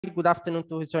Good afternoon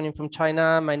to who's joining from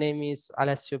China. My name is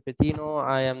Alessio Pettino.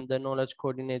 I am the knowledge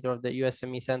coordinator of the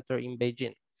USME Center in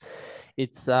Beijing.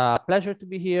 It's a pleasure to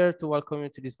be here to welcome you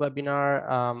to this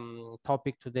webinar.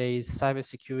 Topic today is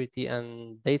cybersecurity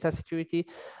and data security.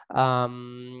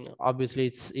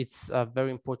 Obviously, it's a very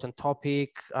important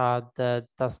topic that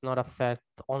does not affect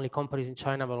only companies in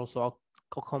China, but also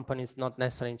companies not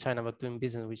necessarily in China, but doing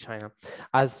business with China.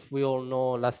 As we all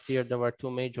know, last year there were two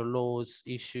major laws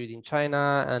issued in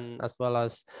China, and as well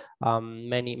as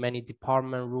many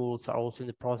department rules are also in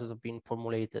the process of being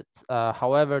formulated.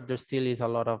 However, there still is a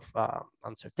lot of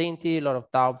uncertainty, a lot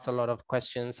of doubts, a lot of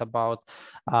questions about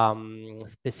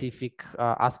specific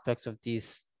aspects of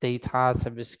these data,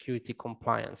 cybersecurity,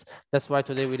 compliance. That's why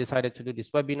today we decided to do this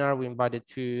webinar. We invited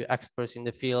two experts in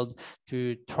the field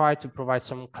to try to provide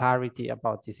some clarity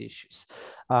about these issues.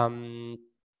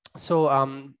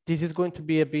 This is going to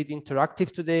be a bit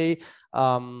interactive today.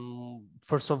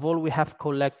 First of all, we have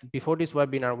collected, before this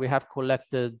webinar, we have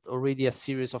collected already a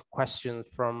series of questions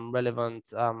from relevant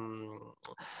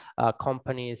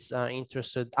companies,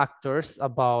 interested actors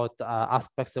about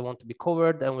aspects that want to be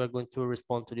covered, and we're going to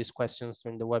respond to these questions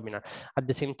during the webinar. At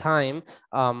the same time,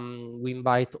 we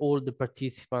invite all the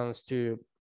participants to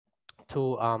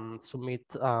submit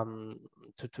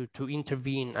to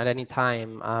intervene at any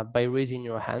time by raising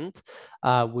your hand.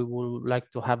 We would like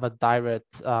to have a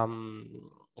direct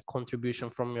contribution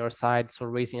from your side, so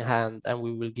raise your hand and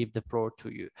we will give the floor to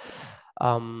you.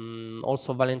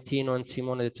 Also, Valentino and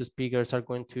Simone, the two speakers, are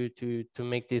going to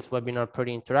make this webinar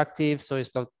pretty interactive, so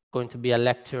it's not going to be a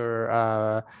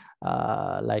lecture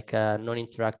like a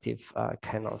non-interactive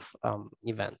kind of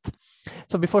event.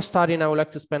 So before starting, I would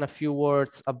like to spend a few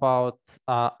words about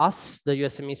us, the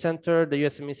USME Center. The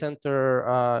USME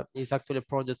Center is actually a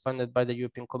project funded by the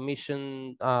European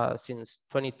Commission since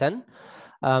 2010.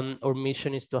 Our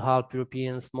mission is to help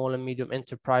European small and medium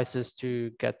enterprises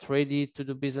to get ready to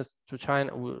do business with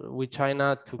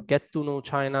China, to get to know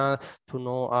China, to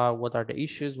know what are the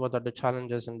issues, what are the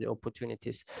challenges and the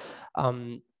opportunities.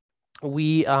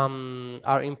 We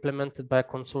are implemented by a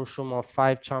consortium of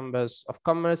 5 chambers of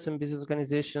commerce and business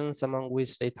organizations, among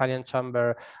which the Italian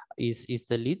chamber is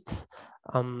the lead.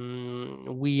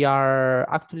 We are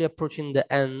actually approaching the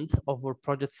end of our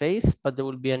project phase, but there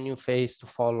will be a new phase to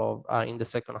follow in the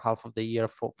second half of the year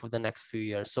for the next few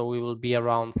years. So we will be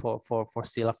around for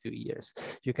still a few years.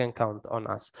 You can count on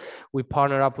us. We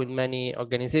partner up with many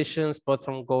organizations, both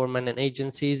from government and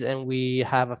agencies, and we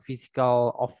have a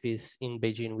physical office in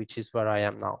Beijing, which is where I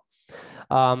am now.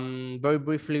 Very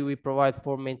briefly, we provide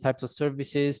 4 main types of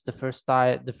services. The first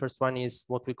one is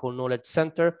what we call knowledge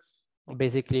center.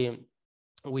 Basically,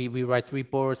 we write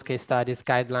reports, case studies,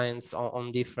 guidelines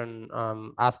on different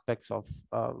aspects of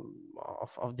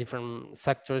different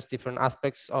sectors, different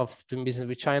aspects of doing business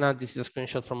with China. This is a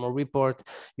screenshot from a report.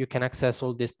 You can access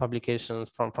all these publications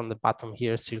from the bottom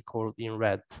here, circled in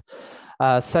red.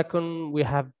 Second, we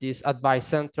have this advice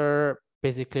center,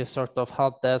 basically a sort of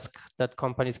help desk that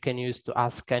companies can use to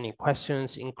ask any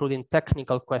questions, including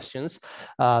technical questions,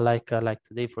 like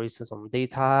today, for instance, on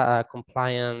data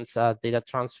compliance, data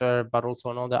transfer, but also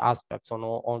on other aspects on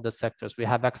all the sectors. We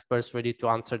have experts ready to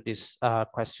answer these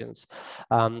questions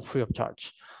free of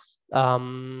charge.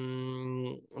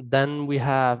 Then we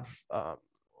have,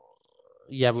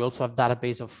 we also have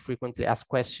database of frequently asked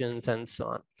questions and so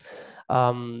on.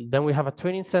 Then we have a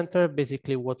training center,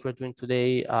 basically what we're doing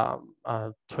today,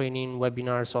 training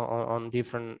webinars on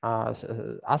different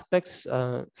aspects.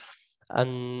 And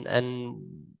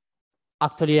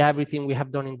actually everything we have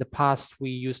done in the past, we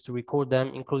used to record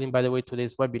them, including, by the way,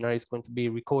 today's webinar is going to be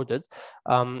recorded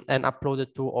and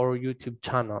uploaded to our YouTube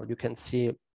channel. You can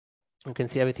see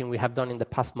everything we have done in the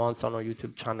past months on our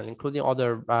YouTube channel, including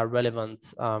other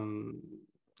relevant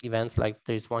events, like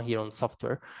there's one here on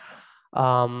software.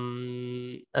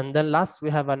 And then last, we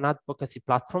have an advocacy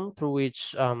platform through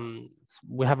which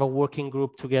we have a working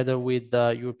group together with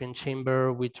the European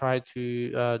Chamber. We try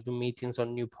to do meetings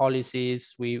on new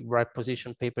policies. We write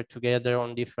position paper together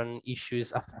on different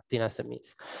issues affecting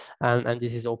SMEs. And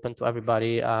this is open to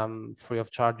everybody, free of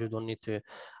charge. You don't need to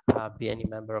be any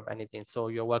member of anything. So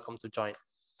you're welcome to join.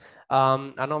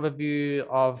 An overview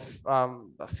of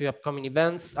a few upcoming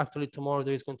events. Actually, tomorrow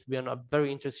there is going to be a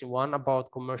very interesting one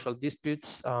about commercial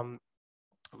disputes, and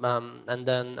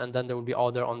then there will be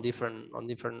other on different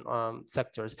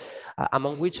sectors,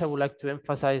 among which I would like to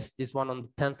emphasize this one on the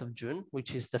 10th of June,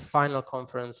 which is the final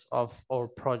conference of our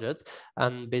project.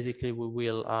 And basically, we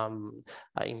will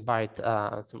invite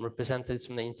some representatives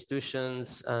from the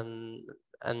institutions,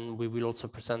 and we will also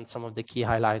present some of the key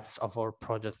highlights of our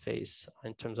project phase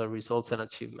in terms of results and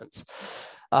achievements.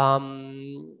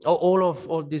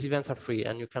 All these events are free,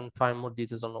 and you can find more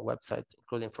details on our website,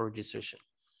 including for registration.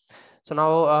 So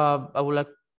now I would like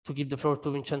to give the floor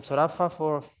to Vincenzo Raffa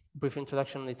for a brief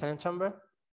introduction on the Italian Chamber.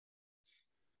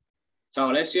 Ciao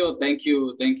Alessio, thank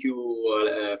you to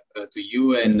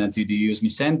you and to the USME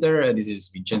Center. This is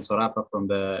Vincenzo Raffa from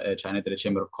the China Italy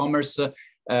Chamber of Commerce.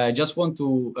 I just want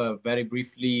to very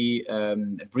briefly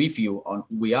brief you on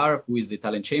who we are, who is the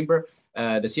Italian Chamber.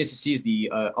 The CSCC is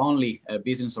the only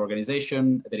business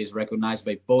organization that is recognized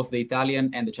by both the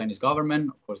Italian and the Chinese government.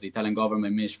 Of course, the Italian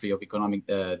government Ministry of Economic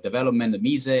Development, the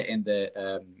MISE, and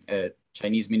the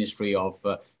Chinese Ministry of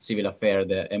Civil Affairs,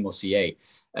 the MOCA.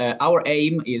 Our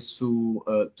aim is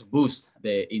to boost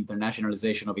the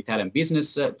internationalization of Italian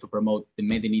business, to promote the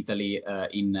Made in Italy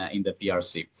in the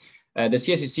PRC. The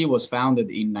CSCC was founded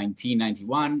in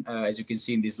 1991. As you can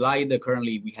see in this slide,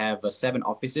 currently we have 7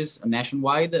 offices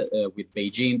nationwide, with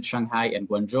Beijing, Shanghai, and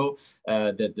Guangzhou,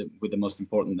 with the most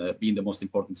important being the most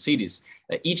important cities.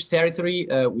 Each territory,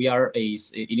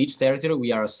 in each territory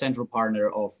we are a central partner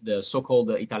of the so-called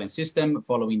Italian system,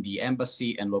 following the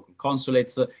embassy and local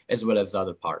consulates, as well as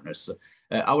other partners.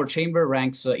 Our chamber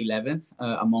ranks 11th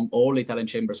among all Italian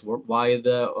chambers worldwide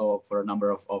for a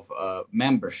number of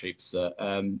memberships.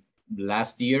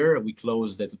 Last year, we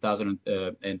closed the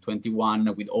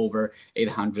 2021 with over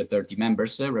 830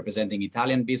 members, representing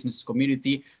Italian business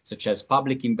community, such as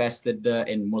public invested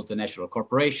and multinational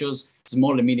corporations,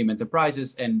 small and medium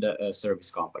enterprises, and service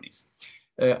companies.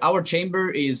 Our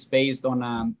chamber is based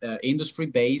on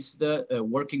industry-based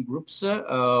working groups,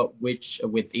 which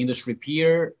with industry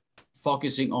peer,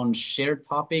 focusing on shared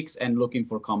topics and looking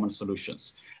for common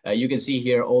solutions. You can see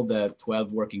here all the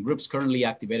 12 working groups currently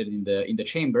activated in the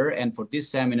chamber. And for this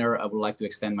seminar, I would like to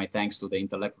extend my thanks to the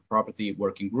Intellectual Property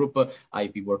Working Group,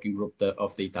 IP Working Group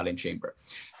of the Italian Chamber.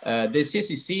 The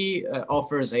CSCC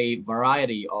offers a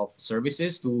variety of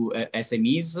services to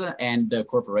SMEs and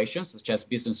corporations, such as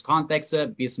business context,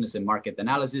 business and market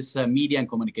analysis, media and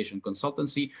communication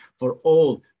consultancy for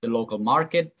all the local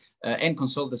market, and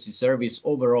consultancy service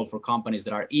overall for companies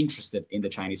that are interested in the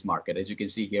Chinese market. As you can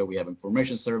see here, we have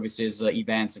information services,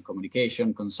 events and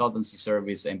communication, consultancy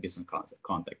service, and business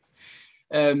contacts.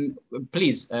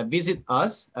 Please visit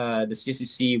us. The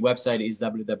CSCC website is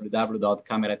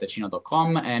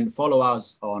www.cameretachina.com, and follow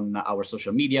us on our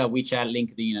social media, WeChat,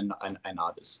 LinkedIn, and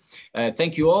others.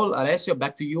 Thank you all. Alessio,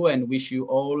 back to you, and wish you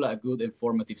all a good,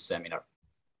 informative seminar.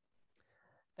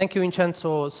 Thank you,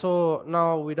 Vincenzo. So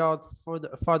now, without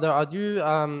further ado,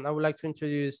 I would like to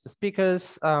introduce the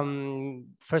speakers.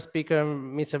 First speaker,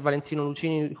 Mr. Valentino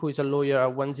Lucini, who is a lawyer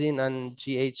at Wanzin and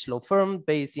GH law firm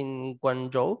based in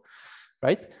Guangzhou,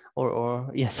 right?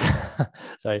 Or yes,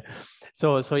 sorry.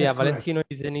 So yeah, Valentino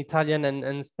is an Italian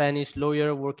and Spanish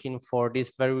lawyer working for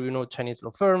this very renowned Chinese law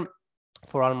firm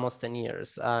for almost 10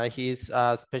 years. He's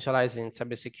specialized in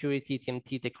cybersecurity,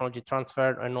 TMT, technology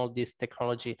transfer, and all these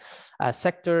technology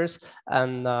sectors.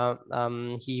 And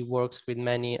he works with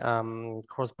many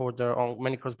cross-border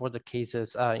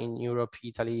cases in Europe,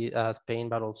 Italy, Spain,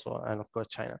 but also, and of course,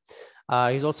 China.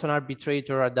 He's also an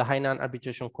arbitrator at the Hainan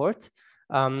Arbitration Court.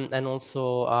 And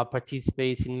also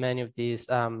participates in many of these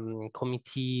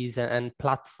committees and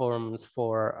platforms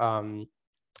for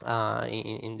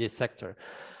in this sector.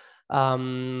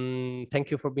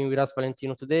 Thank you for being with us,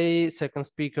 Valentino, today. Second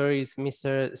speaker is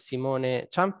Mr. Simone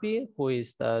Ciampi, who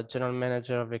is the General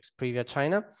Manager of Exprivia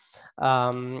China.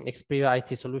 Exprivia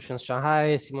IT Solutions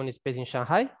Shanghai. Simone is based in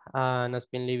Shanghai and has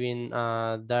been living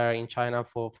there in China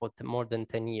for more than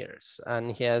 10 years.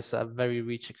 And he has a very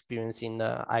rich experience in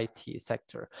the IT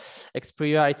sector.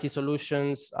 Exprivia IT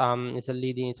Solutions is a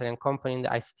leading Italian company in the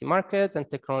ICT market and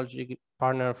technology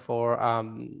partner for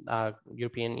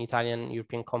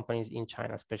European companies in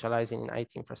China, specializing in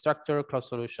IT infrastructure, cloud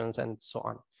solutions, and so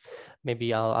on.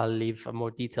 Maybe I'll leave a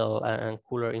more detailed and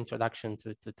cooler introduction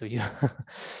to you.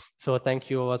 So thank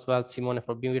you as well, Simone,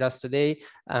 for being with us today.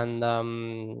 And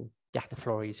yeah, the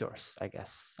floor is yours, I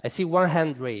guess. I see one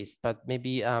hand raised, but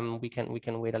maybe we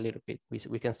can wait a little bit.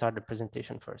 We can start the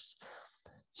presentation first.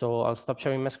 So I'll stop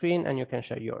sharing my screen and you can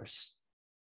share yours.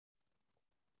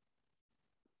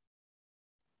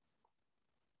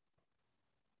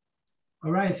 All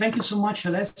right, thank you so much,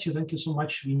 Alessio. Thank you so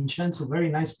much, Vincenzo. Very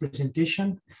nice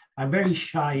presentation. I'm very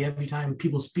shy every time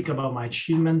people speak about my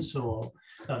achievements, so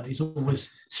it's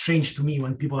always strange to me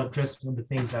when people address some of the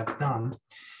things I've done.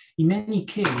 In any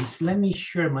case, let me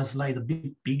share my slide a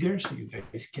bit bigger so you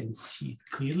guys can see it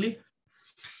clearly.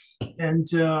 And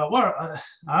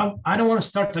I don't want to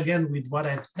start again with what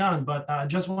I've done, but I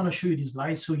just want to show you this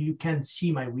slide so you can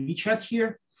see my WeChat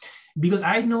here. because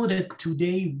I know that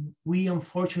today we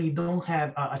unfortunately don't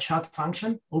have a chat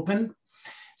function open.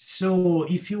 So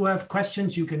if you have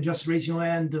questions, you can just raise your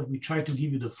hand. We try to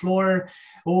give you the floor.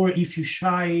 Or if you're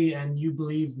shy and you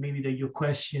believe maybe that your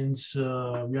questions, we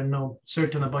are not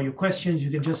certain about your questions,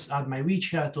 you can just add my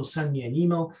WeChat or send me an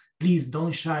email. Please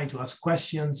don't shy to ask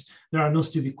questions. There are no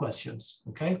stupid questions,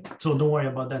 okay? So don't worry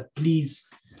about that. Please,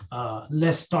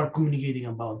 let's start communicating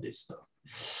about this stuff.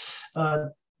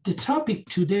 The topic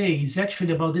today is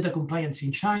actually about data compliance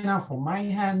in China from my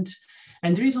hand.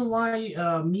 And the reason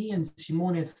why me and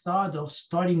Simone thought of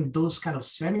starting those kind of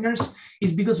seminars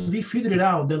is because we figured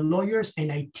out the lawyers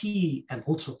and IT and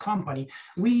also company,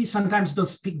 we sometimes don't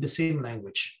speak the same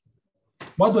language.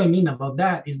 What do I mean about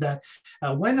that is that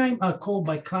when I'm called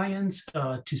by clients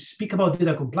to speak about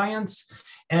data compliance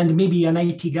and maybe an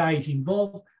IT guy is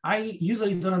involved, I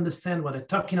usually don't understand what they're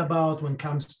talking about when it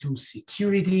comes to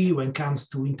security, when it comes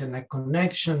to internet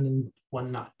connection and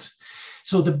whatnot.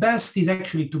 So the best is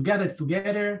actually to get it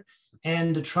together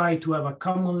and try to have a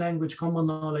common language, common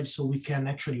knowledge, so we can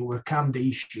actually overcome the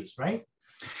issues, right?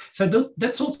 So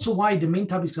that's also why the main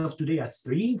topics of today are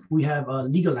three. We have a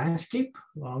legal landscape.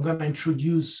 I'm going to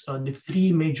introduce the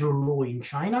three major laws in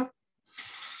China.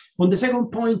 On the second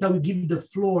point, I will give the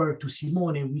floor to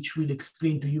Simone, which will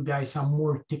explain to you guys some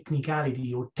more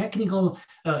technicality or technical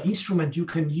instrument you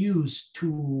can use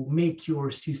to make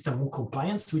your system more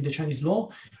compliant with the Chinese law.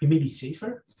 It may be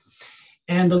safer.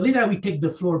 And later we take the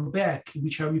floor back,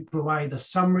 which I will provide a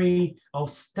summary of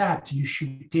steps you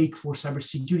should take for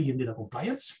cybersecurity and data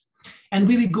compliance. And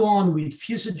we will go on with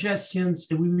few suggestions,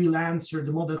 and we will answer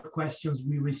the model questions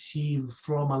we received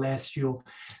from Alessio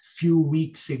a few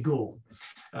weeks ago.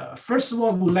 First of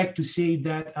all, I would like to say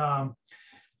that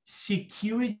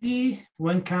security,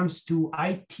 when it comes to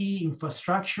IT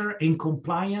infrastructure and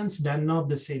compliance, they're not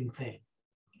the same thing,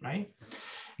 right?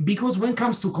 Because when it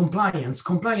comes to compliance,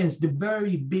 the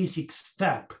very basic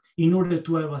step in order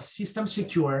to have a system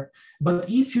secure. But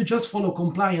if you just follow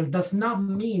compliance, does not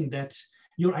mean that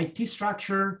your IT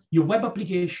structure, your web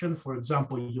application, for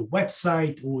example, your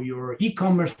website or your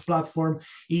e-commerce platform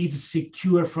is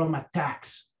secure from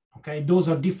attacks, okay? Those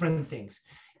are different things.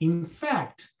 In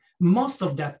fact, most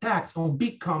of the attacks on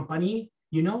big company,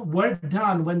 were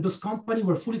done when those companies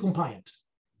were fully compliant,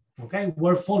 okay?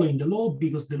 We're following the law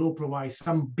because the law provides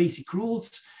some basic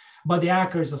rules, but the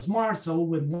hackers are smart, so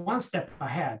we're one step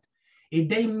ahead. If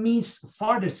they miss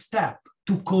further step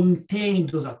to contain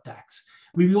those attacks,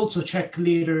 we will also check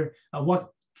later what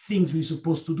things we're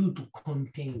supposed to do to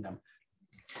contain them.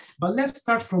 But let's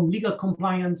start from legal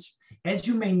compliance. As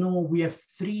you may know, we have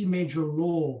three major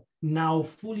laws now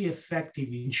fully effective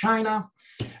in China.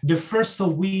 The first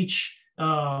of which,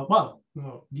 the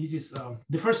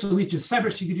first of which is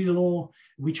Cybersecurity Law,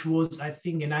 which was, I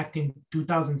think, enacted in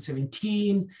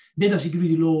 2017. Data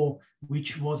Security Law,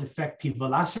 which was effective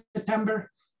last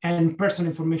September. And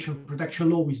Personal Information Protection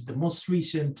Law is the most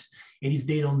recent. It is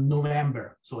dated on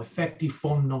November, so effective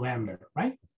from November,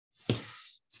 right?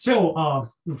 So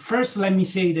first, let me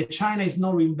say that China is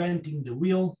not reinventing the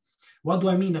wheel. What do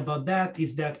I mean about that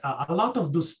is that a lot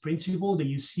of those principles that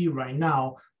you see right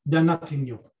now, they're nothing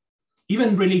new.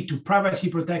 Even relate to privacy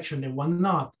protection and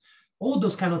whatnot, all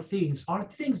those kind of things are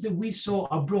things that we saw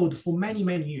abroad for many,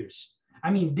 many years. I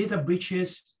mean, data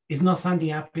breaches is not something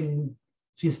happening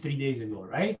since 3 days ago,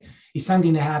 right? It's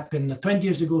something that happened 20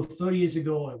 years ago, 30 years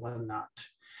ago, and whatnot.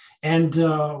 And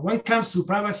when it comes to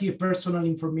privacy and personal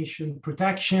information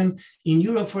protection, in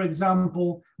Europe, for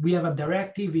example, we have a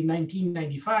directive in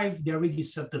 1995, they already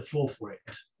set the floor for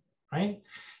it, right?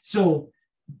 So,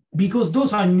 because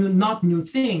those are not new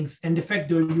things, and the fact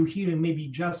that you're hearing maybe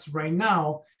just right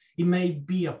now, it may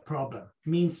be a problem. It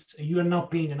means you are not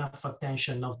paying enough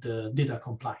attention of the data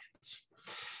compliance.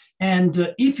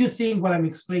 And if you think what I'm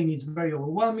explaining is very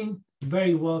overwhelming,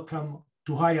 very welcome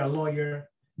to hire a lawyer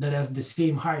that has the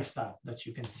same hairstyle that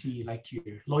you can see, like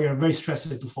your lawyer, very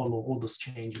stressed to follow all those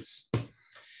changes.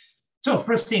 So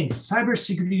first thing,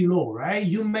 cybersecurity law, right?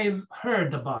 You may have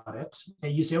heard about it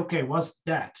and you say, okay, what's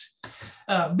that?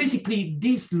 Basically,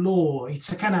 this law,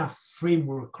 it's a kind of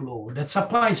framework law that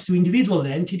applies to individual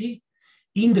entity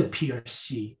in the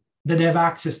PRC that have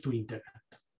access to internet.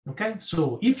 Okay,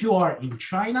 so if you are in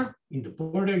China, in the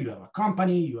border, you have a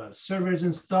company, you have servers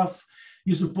and stuff,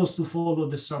 you're supposed to follow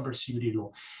the cybersecurity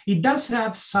law. It does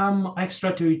have some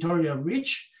extraterritorial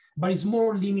reach, but it's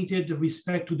more limited with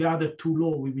respect to the other two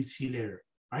laws we will see later,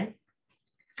 right?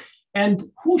 And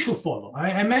who should follow?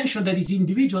 I mentioned that it's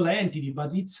individual entity,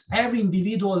 but it's every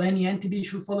individual, any entity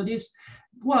should follow this.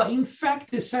 Well, in fact,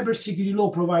 the cybersecurity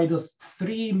law provides us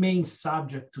three main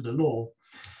subjects to the law.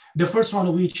 The first one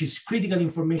of which is critical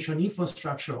information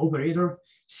infrastructure operator,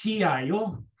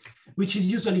 CIO, which is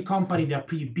usually company that are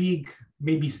pretty big,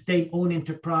 maybe state-owned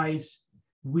enterprise,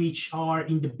 which are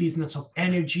in the business of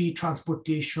energy,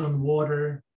 transportation,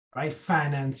 water, right,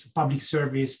 finance, public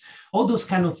service, all those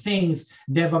kind of things.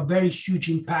 They have a very huge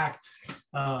impact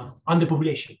on the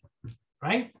population,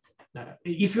 right?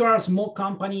 If you are a small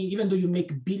company, even though you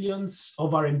make billions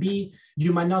of RMB,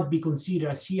 you might not be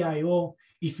considered a CIO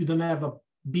if you don't have a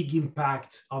big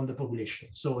impact on the population.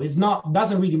 So it's not,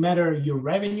 doesn't really matter your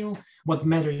revenue. What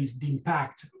matters is the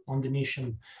impact on the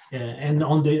nation and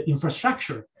on the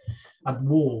infrastructure at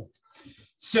war.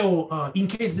 So in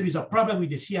case there is a problem with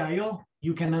the CIO,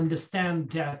 you can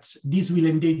understand that this will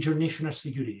endanger national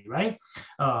security, right?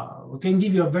 We can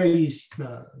give you a very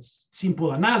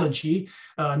simple analogy.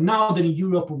 Now that in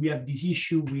Europe we have this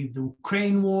issue with the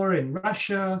Ukraine war and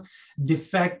Russia, the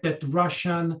fact that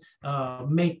Russian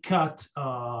may cut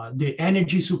the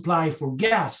energy supply for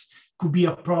gas could be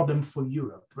a problem for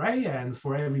Europe, right? And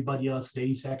for everybody else that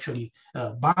is actually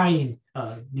buying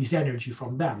this energy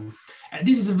from them. And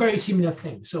this is a very similar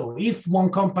thing. So if one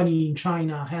company in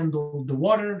China handled the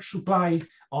water supply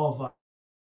of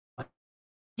a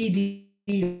city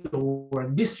or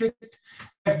a district,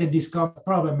 that this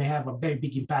problem may have a very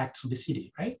big impact to the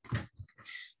city, right?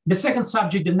 The second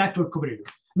subject, the network operator.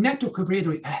 Network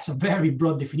operator has a very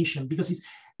broad definition because it's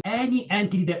any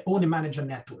entity that owns and manages a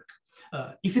network.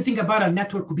 If you think about a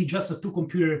network, could be just a two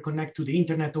computers connect to the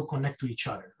internet or connect to each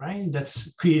other, right?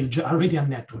 That's created already a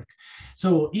network.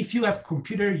 So if you have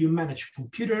computer, you manage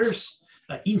computers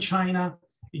in China,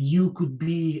 you could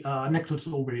be a network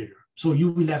operator. So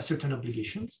you will have certain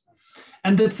obligations.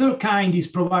 And the third kind is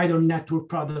provider network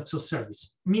products or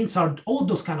service. Means are all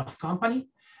those kind of company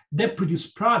that produce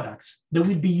products that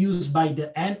will be used by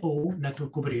the NO,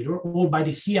 network operator, or by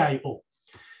the CIO.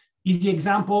 Is the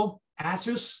example,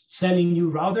 Asus selling you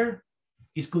router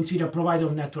is considered a provider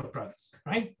of network products,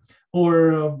 right?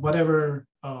 Or whatever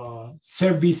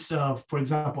service, for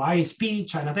example, ISP,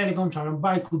 China Telecom, China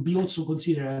Mobile could be also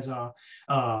considered as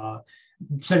a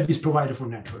service provider for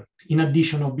network, in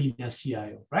addition of being a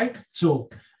CIO, right? So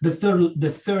the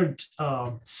third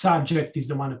subject is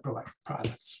the one that provides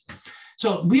products.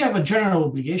 So we have a general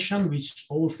obligation, which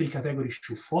all three categories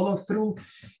should follow through.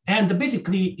 And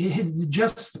basically, it's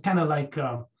just kind of like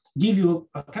give you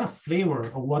a kind of flavor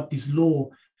of what this law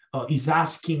is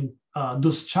asking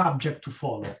those subjects to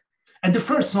follow. And the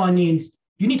first one is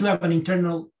you need to have an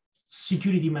internal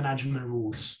security management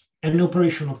rules and an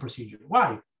operational procedure.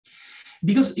 Why?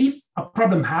 Because if a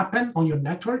problem happens on your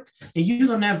network and you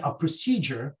don't have a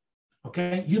procedure,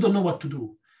 okay, you don't know what to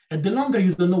do. And the longer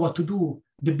you don't know what to do,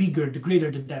 the bigger, the greater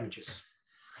the damages,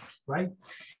 right?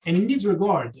 And in this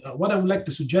regard, what I would like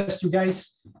to suggest to you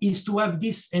guys is to have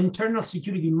these internal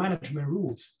security management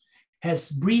rules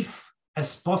as brief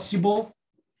as possible,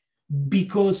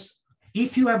 because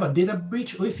if you have a data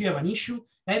breach or if you have an issue,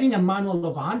 having a manual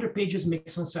of 100 pages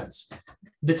makes no sense.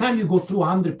 The time you go through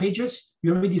 100 pages,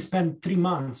 you already spend 3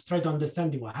 months trying to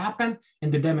understand what happened,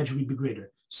 and the damage will be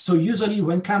greater. So usually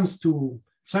when it comes to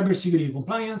cybersecurity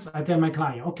compliance, I tell my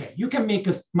client, okay, you can make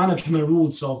us management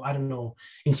rules of, I don't know,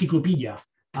 encyclopedia,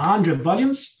 100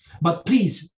 volumes, but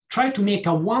please try to make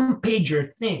a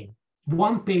one-pager thing,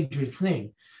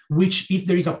 which if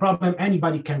there is a problem,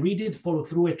 anybody can read it, follow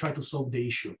through it, try to solve the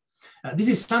issue. This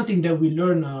is something that we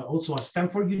learned also at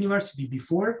Stanford University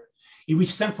before, in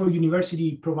which Stanford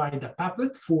University provided a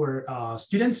tablet for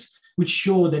students, which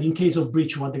show that in case of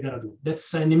breach, what they gotta do.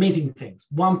 That's an amazing thing,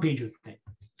 one-pager thing.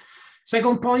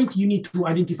 Second point, you need to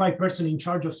identify a person in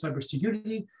charge of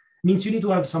cybersecurity. Means you need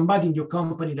to have somebody in your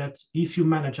company that, if you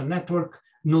manage a network,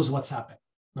 knows what's happened,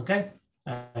 okay?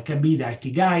 It can be the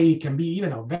IT guy, it can be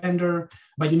even a vendor,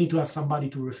 but you need to have somebody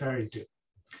to refer it to.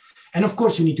 And of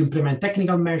course, you need to implement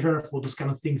technical measures for those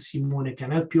kind of things. Simone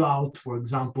can help you out. For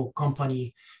example,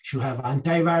 company should have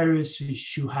antivirus, you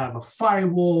should have a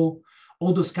firewall,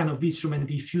 all those kind of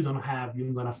instruments. If you don't have,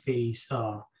 you're gonna face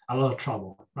a lot of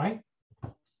trouble, right?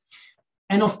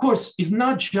 And of course, it's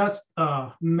not just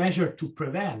a measure to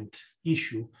prevent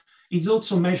issue, it's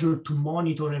also a measure to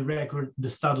monitor and record the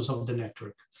status of the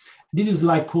network. This is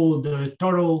like called the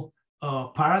Toro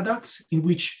paradox, in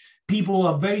which people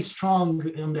are very strong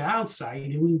on the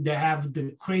outside, they have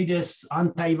the greatest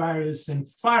antivirus and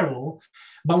firewall,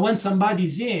 but when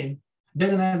somebody's in, they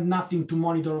don't have nothing to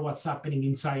monitor what's happening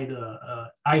inside the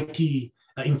IT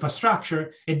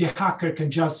infrastructure, and the hacker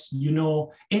can just,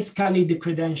 escalate the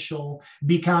credential,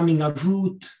 becoming a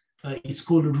root. It's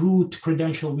called a root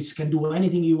credential, which can do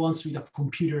anything he wants with a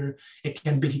computer. It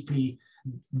can basically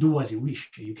do as you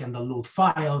wish. You can download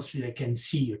files, they can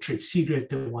see your trade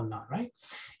secret and whatnot, right?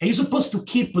 And you're supposed to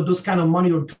keep those kind of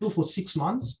monitoring tools for 6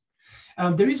 months.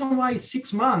 The reason why it's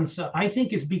 6 months, I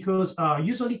think, is because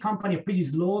usually companies are pretty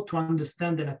slow to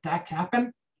understand an attack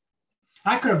happen.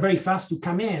 Hackers are very fast to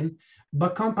come in,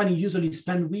 but companies usually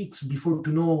spend weeks before to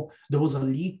know there was a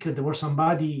leak, there was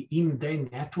somebody in their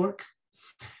network.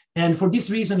 And for this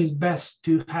reason, it's best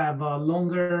to have a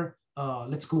longer,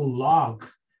 let's go log,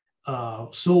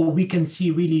 so we can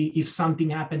see really if something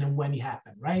happened and when it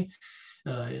happened, right?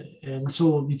 And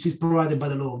so it is provided by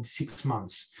the law of 6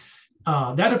 months.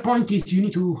 The other point is you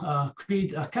need to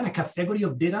create a kind of category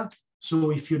of data.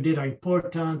 So if your data are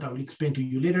important, I will explain to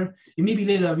you later. And maybe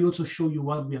later I will also show you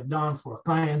what we have done for a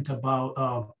client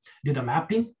about data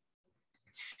mapping.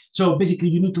 So basically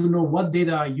you need to know what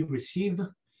data you receive,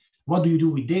 what do you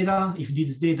do with data, if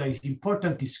this data is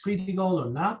important, is critical or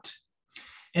not.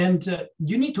 And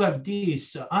you need to have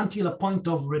this until a point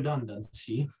of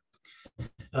redundancy.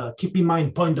 Keep in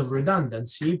mind point of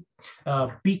redundancy,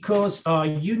 because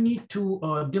you need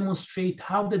to demonstrate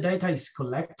how the data is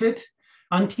collected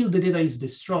until the data is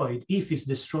destroyed, if it's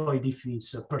destroyed, if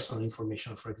it's personal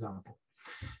information, for example.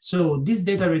 So this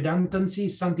data redundancy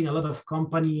is something a lot of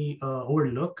companies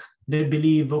overlook. They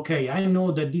believe, okay, I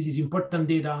know that this is important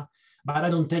data, but I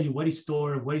don't tell you where it's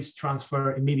stored, where it's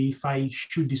transferred, and maybe if I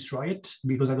should destroy it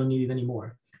because I don't need it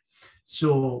anymore.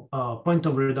 So point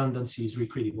of redundancy is really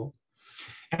critical.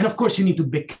 And of course, you need to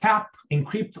backup,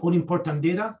 encrypt all important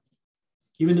data,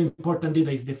 even though important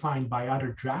data is defined by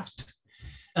other draft.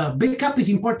 Backup is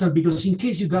important because in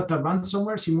case you got a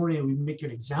ransomware, Simone will make you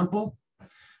an example.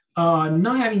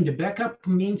 Not having the backup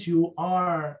means you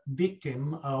are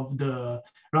victim of the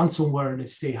ransomware,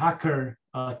 let's say hacker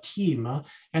team.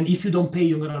 And if you don't pay,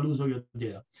 you're gonna lose all your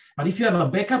data. But if you have a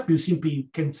backup, you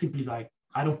can simply like,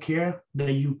 I don't care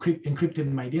that you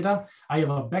encrypted my data. I have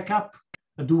a backup,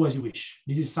 do as you wish.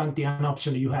 This is something, an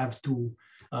option that you have to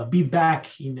be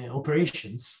back in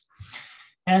operations.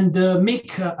 And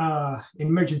make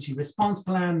emergency response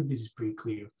plan. This is pretty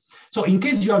clear. So in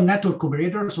case you are a network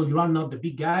operator, so you are not the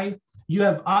big guy, you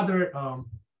have other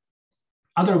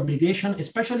obligation,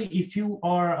 especially if you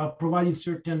are providing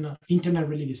certain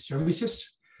internet-related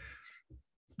services.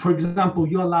 For example,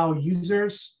 you allow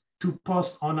users to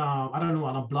post on a, I don't know,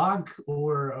 on a blog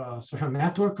or a social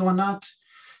network or not.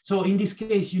 So in this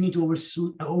case, you need to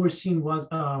oversee what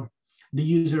the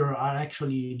user are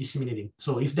actually disseminating.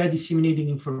 So if they're disseminating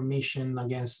information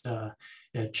against the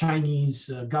Chinese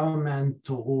government,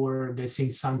 or they're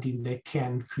saying something that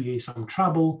can create some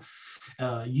trouble,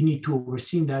 you need to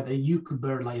oversee that, and you could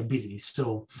bear liability.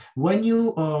 So when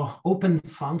you open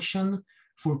function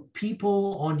for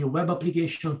people on your web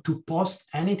application to post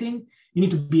anything, you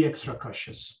need to be extra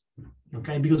cautious,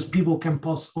 okay? Because people can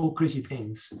post all crazy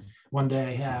things when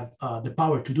they have the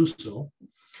power to do so.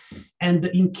 And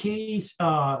in case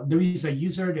there is a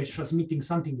user that's transmitting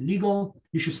something illegal,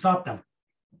 you should stop them.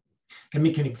 I can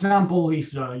make an example.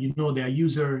 If you know their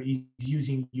user is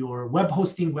using your web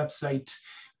hosting website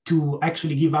to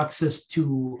actually give access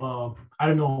to, I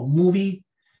don't know, movie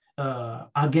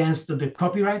against the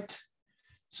copyright.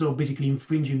 So basically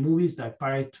infringing movies, like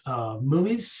pirate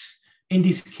movies. In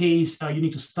this case, you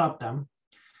need to stop them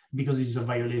because it's a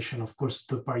violation, of course,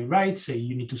 third-party rights. So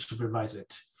you need to supervise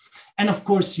it. And of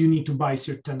course, you need to buy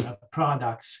certain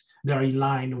products that are in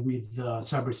line with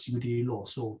cybersecurity law.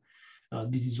 So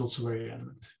this is also very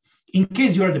relevant. In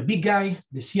case you are the big guy,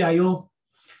 the CIO,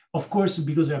 of course,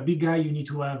 because you're a big guy, you need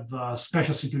to have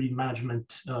special security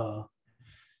management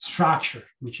structure,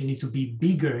 which you need to be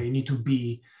bigger. You need to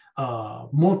be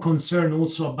more concerned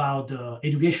also about the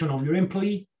education of your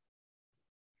employee,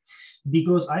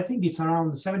 because I think it's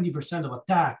around 70% of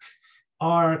attack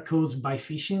are caused by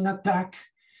phishing attack,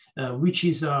 which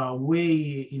is a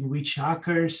way in which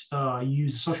hackers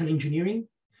use social engineering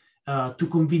to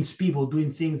convince people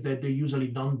doing things that they usually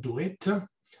don't do it.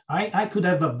 I could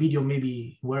have a video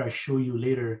maybe where I show you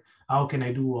later how can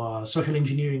I do a social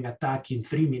engineering attack in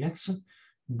 3 minutes,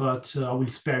 but I will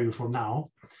spare you for now.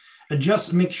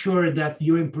 Just make sure that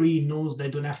your employee knows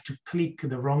they don't have to click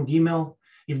the wrong email.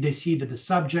 If they see that the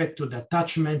subject or the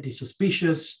attachment is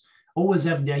suspicious, always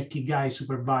have the IT guy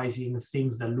supervising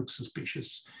things that look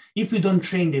suspicious. If you don't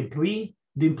train the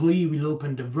employee will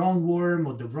open the wrong worm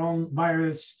or the wrong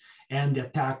virus, and the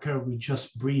attacker will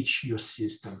just breach your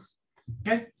system,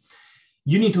 okay?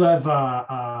 You need to have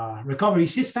a recovery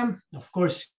system. Of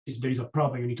course, if there is a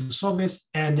problem, you need to solve this,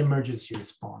 and emergency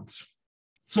response.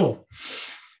 So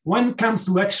When it comes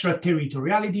to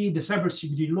extraterritoriality, the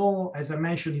cybersecurity law, as I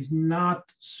mentioned, is not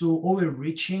so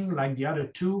overreaching like the other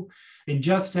two. It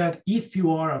just said if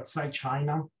you are outside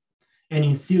China, and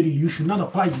in theory, you should not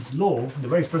apply this law in the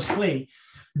very first place,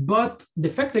 but the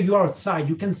fact that you are outside,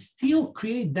 you can still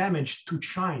create damage to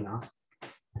China,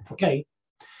 okay?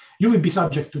 You will be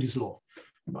subject to this law.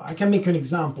 I can make an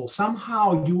example.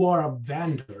 Somehow you are a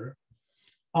vendor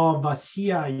of a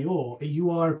CIO, you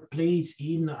are placed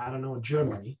in, I don't know,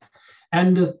 Germany,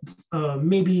 and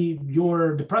maybe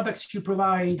the products you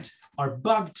provide are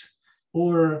bugged,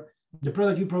 or the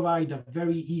product you provide are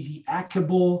very easy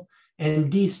hackable, and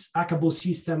this hackable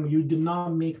system, you do not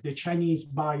make the Chinese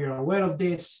buyer aware of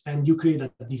this, and you create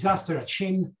a disaster, a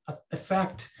chain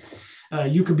effect.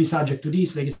 You could be subject to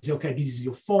this. They can say, okay, this is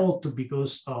your fault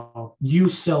because you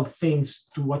sell things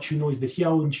to what you know is the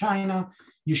CIO in China.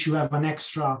 You should have an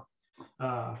extra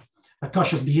a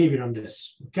cautious behavior on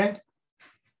this, okay?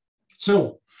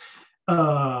 So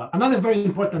another very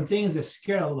important thing that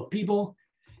scares a lot of people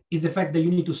is the fact that you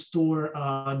need to store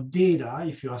data,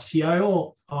 if you're a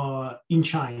CIO, in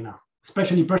China,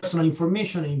 especially personal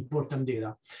information and important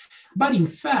data. But in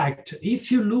fact,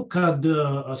 if you look at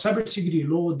the cybersecurity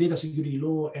law, data security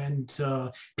law, and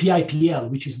PIPL,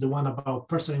 which is the one about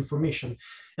personal information,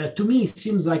 to me, it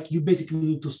seems like you basically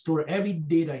need to store every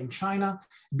data in China,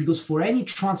 because for any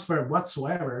transfer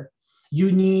whatsoever,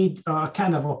 you need a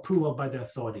kind of approval by the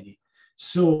authority.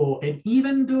 So, and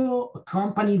even though a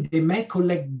company, they may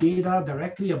collect data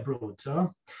directly abroad,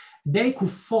 they could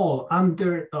fall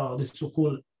under the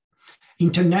so-called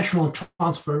international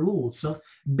transfer rules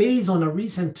based on a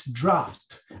recent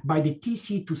draft by the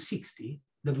TC260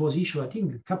 that was issued, I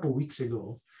think, a couple of weeks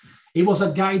ago. It was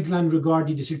a guideline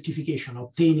regarding the certification,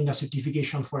 obtaining a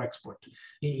certification for export.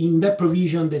 In that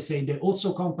provision, they say that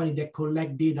also companies that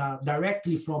collect data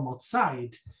directly from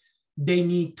outside, they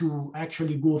need to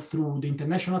actually go through the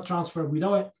international transfer.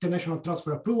 Without international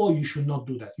transfer approval, you should not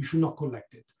do that. You should not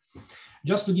collect it.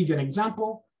 Just to give you an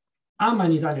example, I'm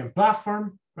an Italian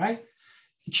platform, right?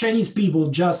 Chinese people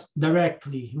just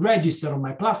directly register on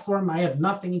my platform. I have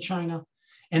nothing in China,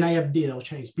 and I have data of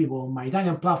Chinese people on my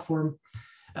Italian platform.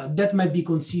 That might be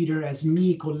considered as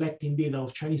me collecting data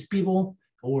of Chinese people,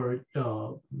 or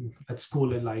let's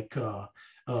call it like a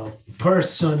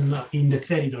person in the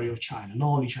territory of China. Not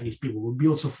only Chinese people, will be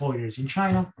also foreigners in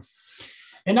China.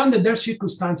 And under their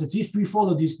circumstances, if we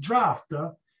follow this draft,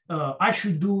 I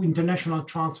should do international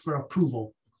transfer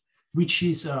approval, which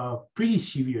is pretty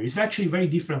severe. It's actually very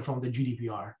different from the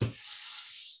GDPR.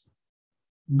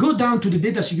 Go down to the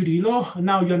data security law.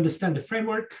 Now you understand the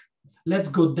framework. Let's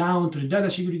go down to the data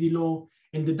security law.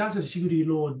 And the data security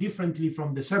law, differently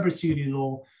from the cybersecurity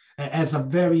law, has a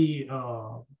very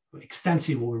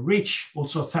extensive or rich,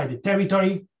 also outside the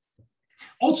territory.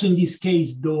 Also in this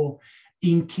case, though,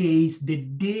 in case the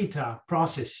data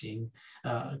processing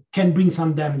can bring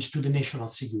some damage to the national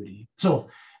security. So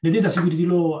the data security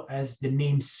law, as the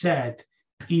name said,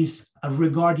 is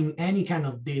regarding any kind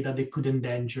of data that could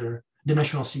endanger the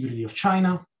national security of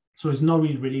China. So it's not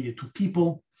really related to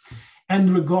people,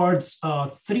 and regards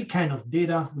three kinds of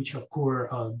data, which are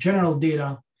core general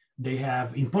data. They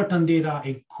have important data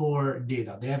and core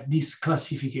data. They have this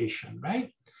classification,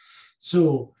 right?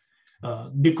 So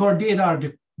the core data are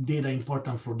the data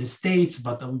important for the states,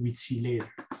 but we will see later.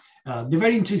 The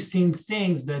very interesting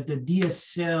things that the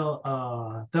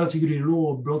DSL data security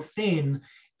law brought in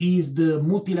is the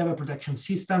multi-level protection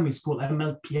system. It's called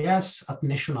MLPS at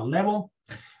national level.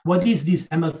 What is this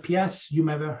MLPS? You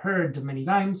may have heard many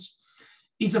times.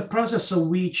 It's a process of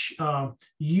which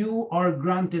you are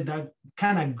granted a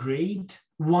kind of grade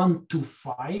 1 to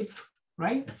 5,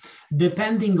 right?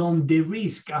 Depending on the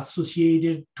risk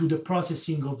associated to the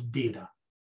processing of data,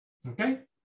 okay?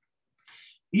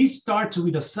 It starts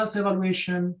with a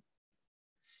self-evaluation.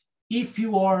 If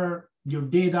your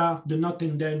data do not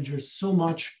endanger so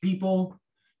much people,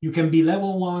 you can be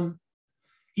level 1.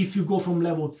 If you go from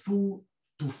level 2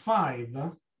 to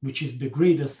 5, which is the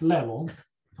greatest level,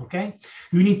 okay,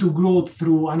 you need to go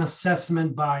through an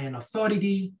assessment by an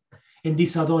authority, and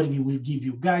this authority will give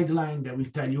you guidelines that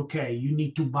will tell you, okay, you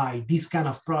need to buy this kind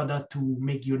of product to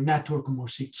make your network more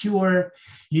secure.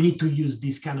 You need to use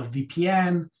this kind of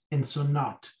VPN, and so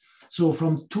not. So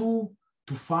from 2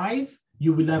 to 5,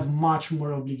 you will have much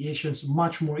more obligations,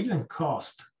 much more even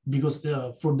cost, because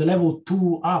for the level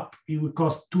 2 up, it will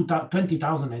cost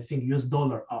 20,000, I think, US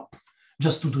dollar up,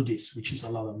 just to do this, which is a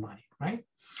lot of money, right?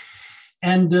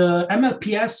 And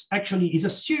MLPS actually is a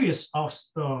series of,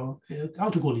 how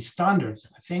to call it, standards,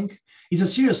 I think. It's a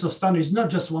series of standards,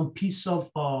 not just one piece of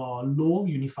law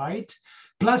unified.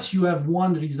 Plus you have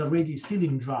one that is already still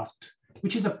in draft,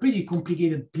 which is a pretty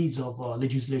complicated piece of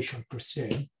legislation per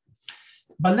se.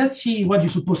 But let's see what you're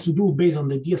supposed to do based on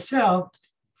the DSL.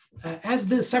 As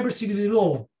the cybersecurity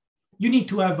law, you need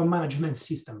to have a management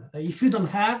system. If you don't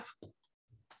have,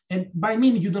 and by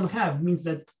mean you don't have means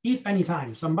that if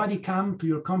anytime somebody come to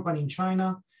your company in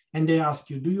China and they ask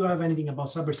you, do you have anything about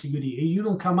cybersecurity? And you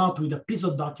don't come out with a piece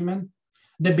of document,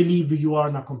 they believe you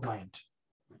are not compliant.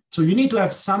 So you need to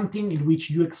have something in which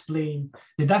you explain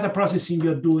the data processing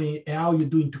you're doing and how you're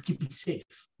doing to keep it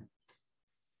safe.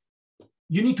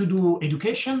 You need to do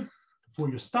education for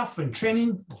your staff and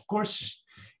training, of course,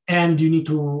 and you need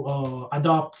to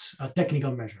adopt a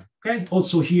technical measure, okay?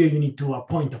 Also here, you need to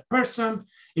appoint a person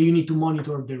and you need to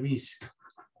monitor the risk,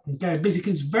 okay?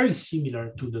 Basically, it's very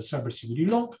similar to the cybersecurity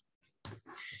law.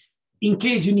 In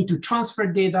case you need to transfer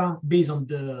data based on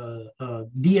the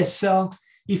DSL,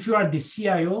 if you are the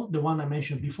CIO, the one I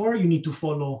mentioned before, you need to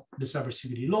follow the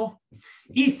cybersecurity law.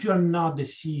 If you're not the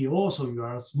CEO, so you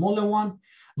are a smaller one,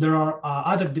 there are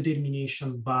other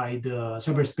determinations by the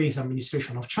Cyberspace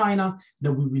Administration of China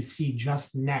that we will see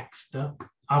just next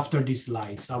after these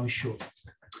slides, I will show.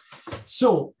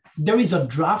 So there is a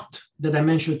draft that I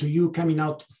mentioned to you coming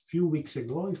out a few weeks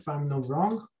ago, if I'm not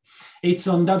wrong. It's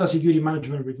on data security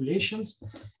management regulations.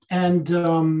 And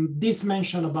this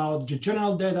mention about the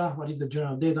general data. What is the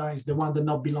general data? Is the one that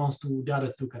not belongs to the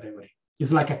other two categories.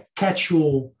 It's like a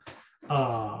catch-all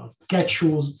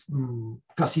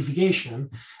classification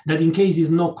that in case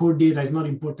it's not core data, is not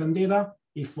important data,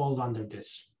 it falls under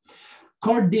this.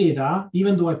 Core data,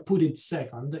 even though I put it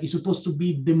second, is supposed to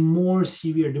be the more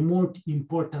severe, the more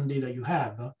important data you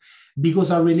have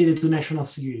because are related to national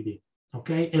security,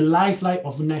 okay? A lifeline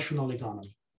of national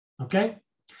economy, okay?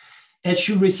 It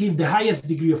should receive the highest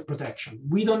degree of protection.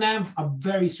 We don't have a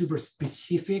very super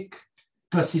specific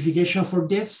classification for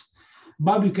this,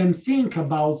 but we can think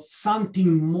about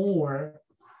something more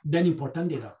than important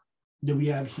data that we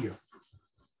have here,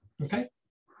 okay?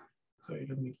 Sorry,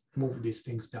 let me move these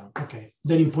things down. Okay,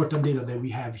 the important data that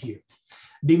we have here.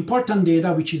 The important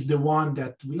data, which is the one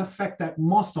that will affect that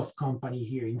most of company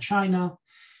here in China,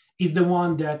 is the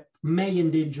one that may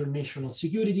endanger national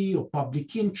security or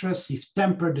public interest if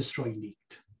tampered, destroyed,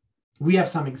 leaked. We have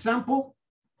some example,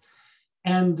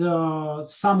 and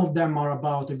some of them are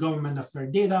about the government affair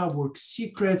data, work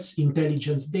secrets,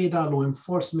 intelligence data, law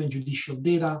enforcement, judicial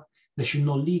data that should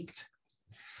not leaked.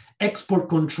 Export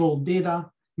control data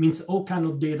means all kind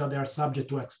of data that are subject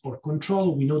to export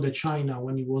control. We know that China,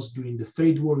 when it was doing the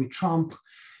trade war with Trump,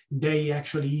 they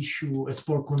actually issue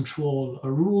export control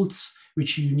rules,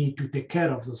 which you need to take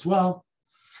care of as well.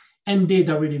 And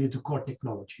data related to core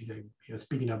technology. You're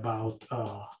speaking about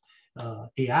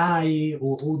AI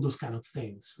or all those kind of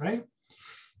things, right?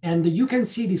 And you can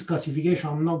see this classification.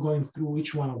 I'm not going through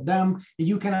each one of them.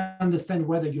 You can understand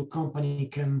whether your company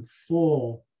can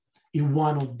fall in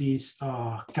one of these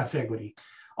category.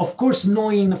 Of course,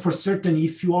 knowing for certain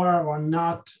if you are or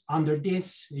not under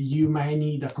this, you may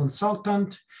need a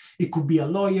consultant. It could be a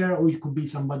lawyer or it could be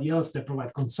somebody else that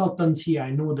provide consultancy. I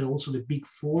know that also the big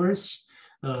fours,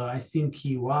 I think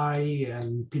EY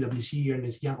and PwC,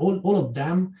 Ernst Young, all of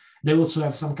them, they also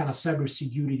have some kind of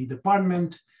cybersecurity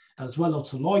department, as well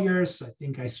also lawyers. I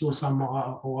think I saw some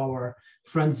of our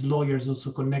friends lawyers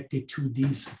also connected to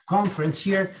this conference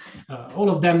here. All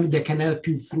of them, they can help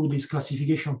you through this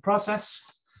classification process,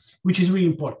 which is really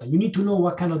important. You need to know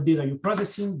what kind of data you're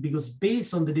processing, because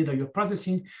based on the data you're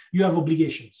processing, you have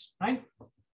obligations, right?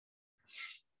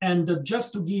 And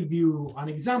just to give you an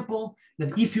example,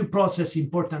 that if you process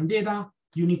important data,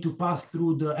 you need to pass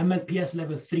through the MLPS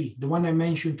level 3, the one I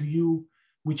mentioned to you,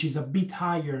 which is a bit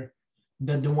higher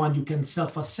than the one you can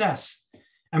self-assess,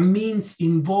 and means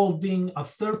involving a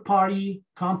third-party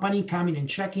company coming and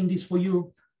checking this for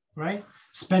you, right?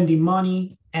 Spending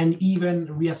money and even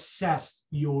reassess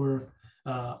your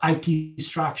IT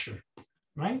structure,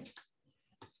 right?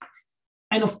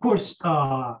 And of course,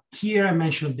 here I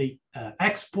mentioned the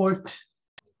export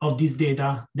of this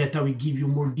data that I will give you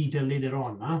more detail later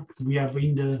on. We have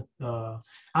in the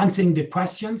answering the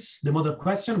questions, the model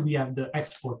question, we have the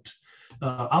export,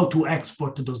 how to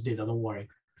export those data, don't worry.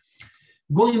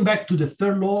 Going back to the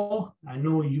third law, I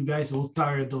know you guys are all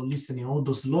tired of listening all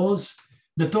those laws.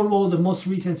 The third law, the most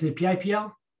recent is the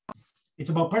PIPL. It's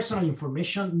about personal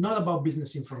information, not about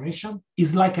business information.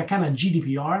 It's like a kind of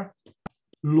GDPR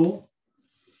law.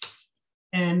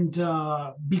 And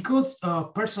because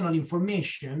personal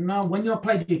information, when you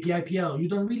apply the PIPL, you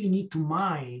don't really need to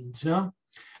mind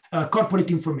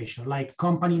corporate information like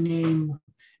company name,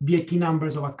 VAT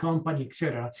numbers of a company,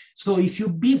 etc. So if you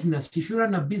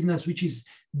run a business which is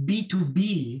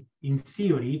B2B in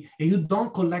theory, and you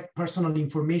don't collect personal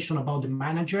information about the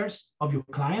managers of your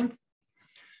clients,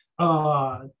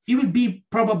 it would be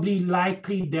probably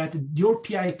likely that your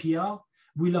PIPL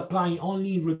will apply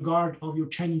only in regard of your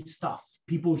Chinese staff,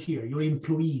 people here, your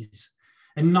employees,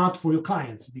 and not for your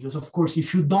clients. Because of course,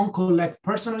 if you don't collect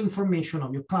personal information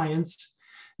of your clients,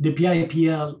 the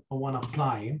PIPL won't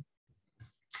apply.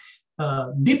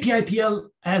 The PIPL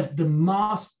has the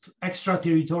most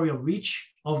extraterritorial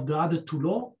reach of the other two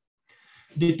laws.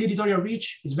 The territorial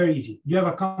reach is very easy. You have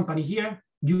a company here,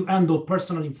 you handle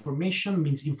personal information,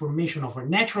 means information of a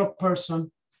natural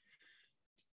person,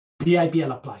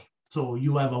 PIPL apply. So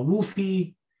you have a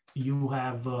WUFI, you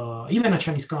have even a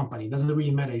Chinese company, doesn't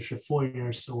really matter if you're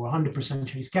foreigners or 100%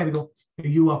 Chinese capital,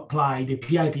 you apply the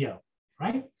PIPL,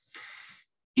 right?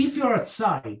 If you're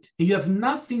outside and you have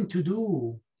nothing to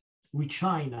do with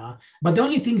China, but the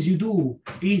only things you do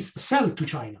is sell to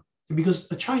China, because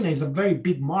China is a very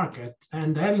big market,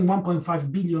 and having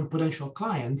 1.5 billion potential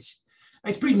clients,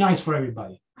 it's pretty nice for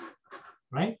everybody,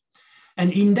 right?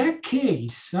 And in that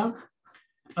case,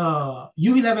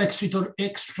 you will have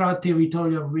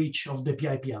extraterritorial reach of the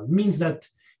PIPL. It means that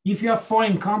if you're a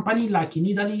foreign company, like in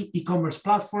Italy, e-commerce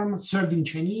platform serving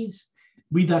Chinese,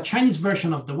 with a Chinese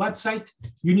version of the website,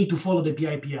 you need to follow the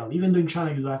PIPL, even though in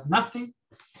China you have nothing.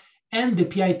 And the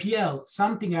PIPL,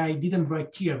 something I didn't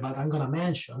write here, but I'm gonna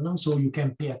mention, so you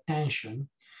can pay attention,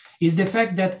 is the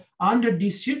fact that under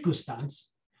this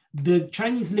circumstance, the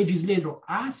Chinese legislator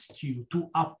asks you to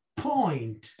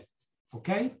appoint,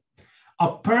 okay,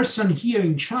 a person here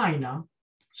in China,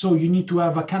 so you need to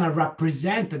have a kind of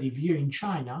representative here in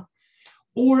China,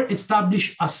 or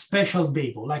establish a special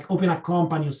vehicle, like open a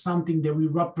company or something that will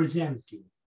represent you.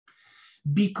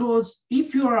 Because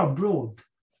if you are abroad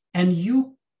and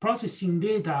you processing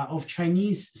data of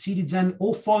Chinese citizens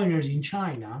or foreigners in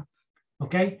China,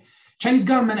 okay, Chinese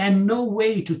government had no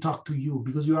way to talk to you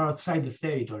because you are outside the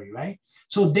territory, right?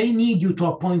 So they need you to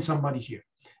appoint somebody here.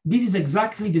 This is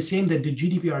exactly the same that the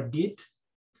GDPR did.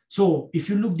 So if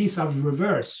you look this as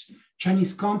reverse,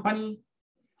 Chinese company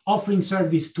offering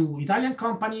service to Italian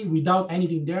company without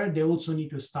anything there, they also need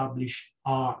to establish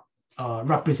a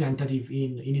representative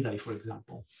in Italy, for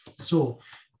example. So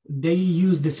they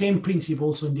use the same principle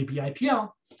also in the PIPL.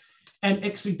 And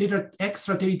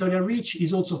extraterritorial reach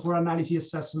is also for analysis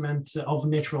assessment of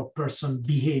natural person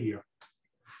behavior.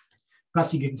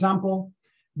 Classic example,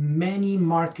 many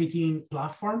marketing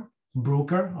platform,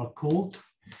 broker are called,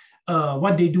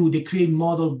 what they do, they create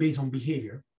model based on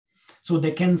behavior. So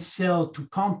they can sell to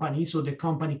companies, so the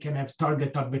company can have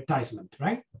target advertisement,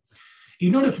 right?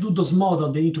 In order to do those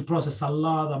models, they need to process a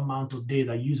lot amount of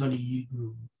data, usually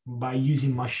by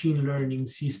using machine learning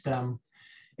system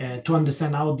to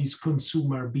understand how these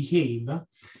consumer behave.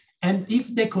 And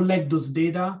if they collect those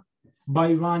data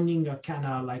by running a kind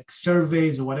of like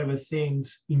surveys or whatever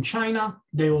things in China,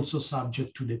 they're also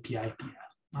subject to the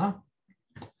PIPL.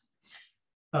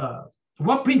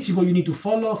 What principle you need to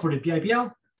follow for the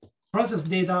PIPL? Process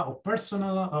data of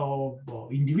personal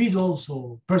or individuals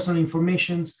or personal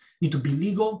informations need to be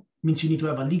legal, means you need to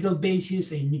have a legal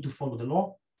basis and you need to follow the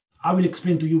law. I will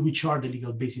explain to you which are the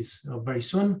legal basis very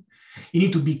soon. You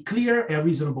need to be clear, a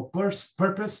reasonable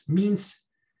purpose, means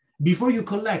before you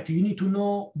collect, you need to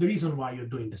know the reason why you're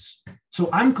doing this. So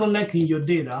I'm collecting your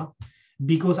data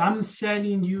because I'm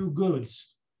selling you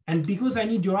goods. And because I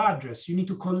need your address, you need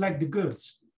to collect the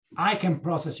goods. I can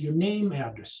process your name and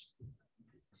address.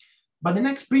 But the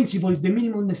next principle is the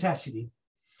minimum necessity.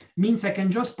 Means I can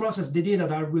just process the data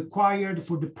that are required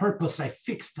for the purpose I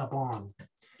fixed upon.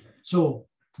 So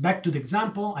back to the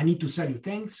example, I need to sell you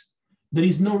things. There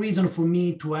is no reason for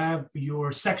me to have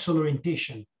your sexual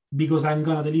orientation because I'm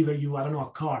gonna deliver you, I don't know,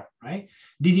 a car, right?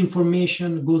 This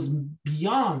information goes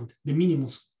beyond the minimum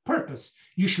purpose.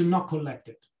 You should not collect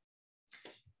it.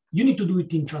 You need to do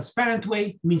it in transparent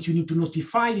way, means you need to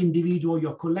notify the individual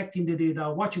you're collecting the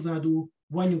data, what you're gonna do,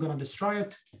 when you're gonna destroy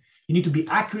it. You need to be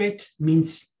accurate,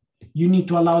 means you need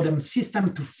to allow them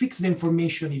system to fix the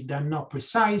information if they're not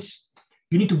precise.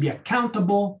 You need to be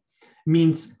accountable,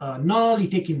 means not only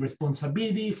taking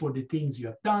responsibility for the things you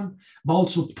have done, but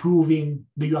also proving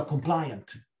that you are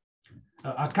compliant.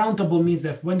 Accountable means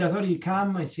that when the authority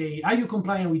come and say, are you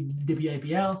compliant with the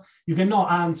PIPL? You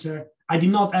cannot answer, I did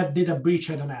not have data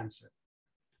breach, I don't answer.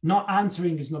 Not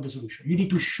answering is not the solution. You need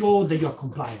to show that you're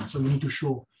compliant. So you need to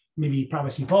show maybe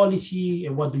privacy policy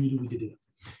and what do you do with the data.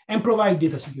 And provide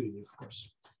data security, of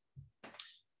course.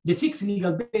 The 6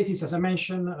 legal bases, as I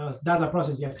mentioned, data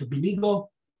processing have to be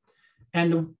legal.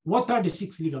 And what are the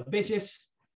 6 legal bases?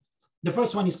 The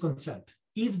first one is consent.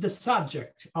 If the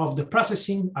subject of the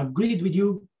processing agreed with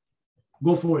you,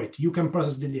 go for it. You can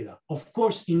process the data. Of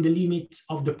course, in the limits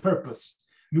of the purpose,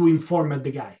 you inform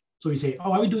the guy. So you say,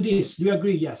 oh, I will do this. Do you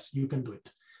agree? Yes, you can do it.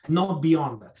 Not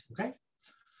beyond that, okay?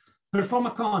 Perform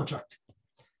a contract.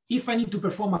 If I need to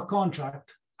perform a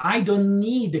contract, I don't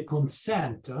need the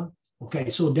consent. Okay,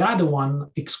 so the other one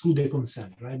exclude the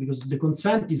consent, right? Because the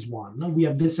consent is one. Now we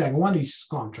have the second one, which is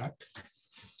contract.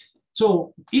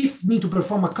 So if need to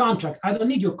perform a contract, I don't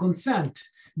need your consent,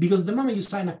 because the moment you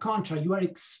sign a contract, you are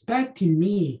expecting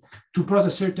me to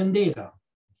process certain data,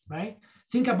 right?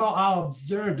 Think about how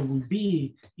absurd it would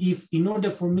be if, in order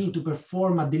for me to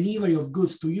perform a delivery of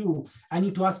goods to you, I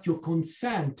need to ask your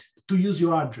consent to use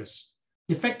your address.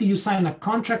 The fact that you sign a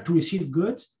contract to receive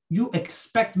goods, you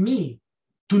expect me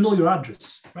to know your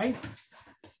address, right?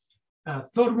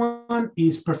 Third one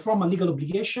is perform a legal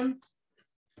obligation.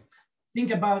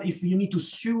 Think about if you need to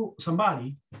sue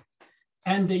somebody,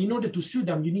 and in order to sue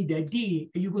them, you need the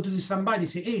ID. And you go to somebody,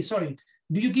 say, hey, sorry,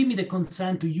 do you give me the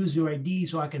consent to use your ID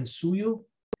so I can sue you?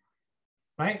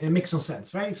 Right? It makes no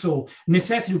sense, right? So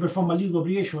necessity to perform a legal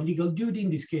obligation, a legal duty. In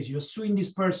this case, you're suing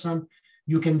this person.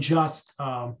 You can just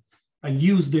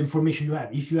use the information you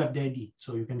have if you have the ID.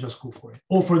 So you can just go for it.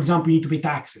 Or for example, you need to pay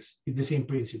taxes. It's the same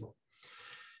principle.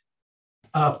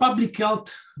 Public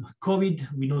health,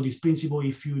 COVID, we know this principle.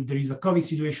 If there is a COVID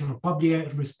situation or public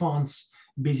health response,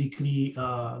 basically,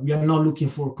 we are not looking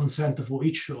for consent for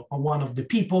each one of the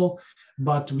people,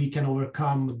 but we can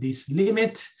overcome this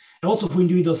limit. And also for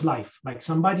individual's life, like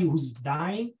somebody who's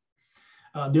dying,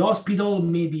 the hospital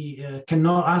maybe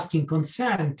cannot ask in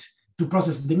consent to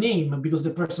process the name because the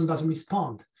person doesn't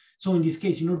respond. So in this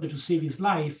case, in order to save his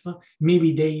life,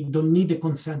 maybe they don't need the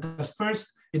consent at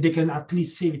first, and they can at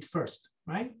least save it first,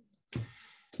 right?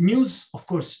 News, of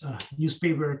course,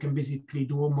 newspaper can basically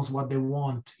do almost what they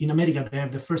want. In America, they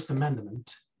have the First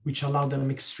Amendment, which allowed them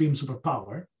extreme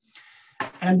superpower.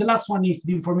 And the last one, if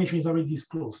the information is already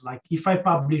disclosed, like if I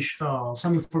publish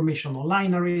some information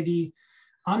online already,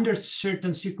 under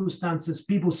certain circumstances,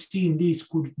 people seeing this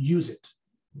could use it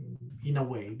in a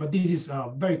way. But this is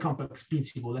a very complex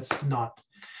principle. Let's not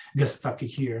get stuck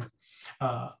here.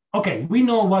 Okay, we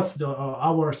know what's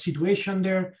our situation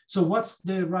there. So what's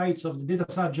the rights of the data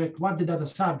subject? What the data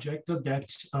subject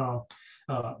that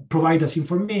provide us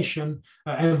information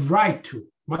have right to,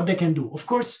 what they can do. Of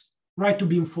course, right to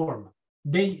be informed.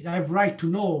 They have right to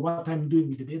know what I'm doing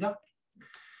with the data.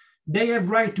 They have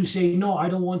right to say, no, I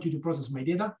don't want you to process my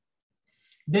data.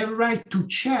 They have right to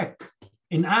check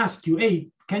and ask you, hey,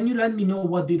 can you let me know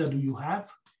what data do you have?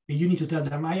 And you need to tell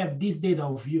them, I have this data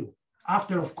of you.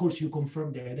 After, of course, you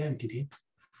confirm the identity.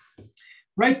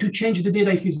 Right to change the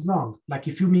data if it's wrong. Like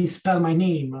if you misspell my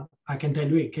name, I can tell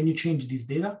you, hey, can you change this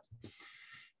data?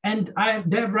 And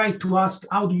they have right to ask,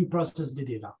 how do you process the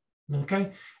data?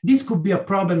 Okay, this could be a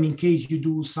problem in case you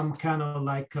do some kind of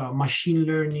like machine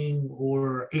learning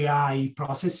or AI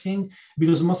processing,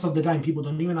 because most of the time people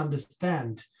don't even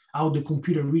understand how the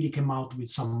computer really came out with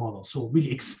some model. So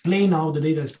really explain how the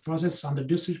data is processed under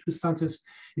those circumstances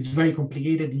is very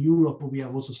complicated. In Europe, we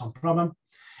have also some problem.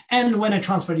 And when I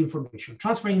transfer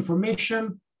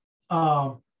information,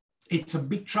 it's a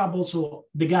big trouble. So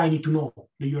the guy need to know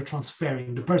that you're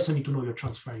transferring, the person need to know you're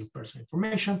transferring personal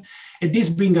information. And this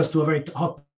brings us to a very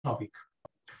hot topic,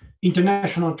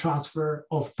 international transfer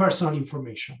of personal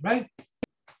information, right?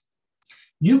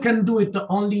 You can do it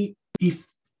only if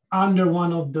under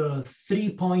one of the 3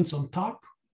 points on top,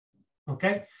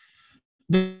 okay?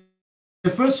 The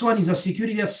first one is a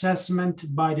security assessment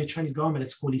by the Chinese government.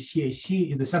 It's called the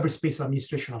CAC, is the Cyberspace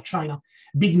Administration of China.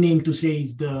 Big name to say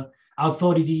is the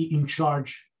authority in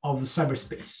charge of the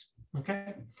cyberspace,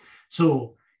 okay?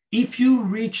 So if you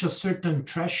reach a certain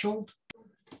threshold,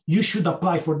 you should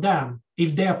apply for them.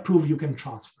 If they approve, you can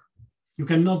transfer. You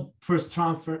cannot first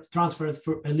transfer it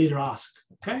for a later ask,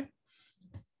 okay?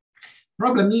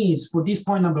 Problem is, for this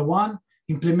point number one,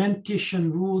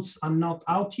 implementation rules are not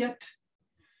out yet.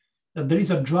 There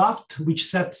is a draft which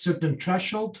sets certain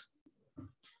threshold,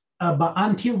 but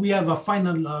until we have a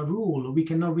final rule, we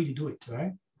cannot really do it,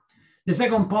 right? The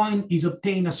second point is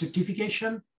obtain a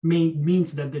certification,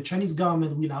 means that the Chinese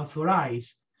government will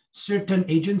authorize certain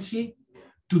agency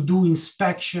to do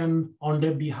inspection on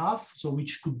their behalf, so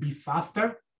which could be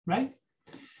faster, right?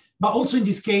 But also in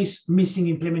this case, missing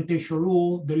implementation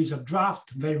rule, there is a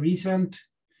draft, very recent,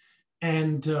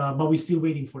 and but we're still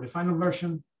waiting for the final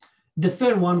version. The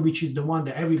third one, which is the one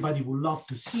that everybody would love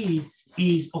to see,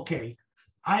 is, okay,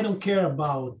 I don't care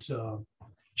about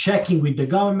checking with the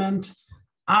government.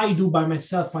 I do by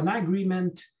myself an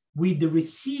agreement with the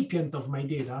recipient of my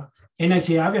data, and I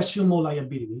say, I assume all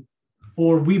liability.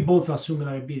 or we both assume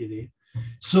liability.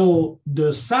 So the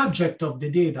subject of the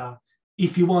data,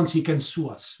 if he wants, he can sue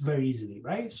us very easily,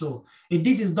 right? So and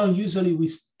this is done usually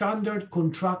with standard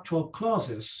contractual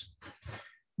clauses,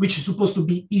 which is supposed to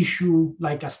be issued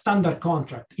like a standard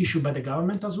contract issued by the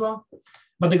government as well.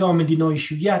 But the government did not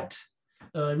issue yet.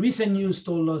 Recent news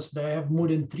told us they have more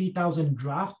than 3,000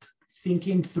 drafts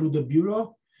thinking through the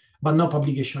bureau, but no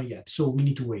publication yet. So we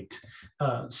need to wait.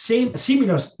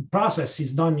 Similar process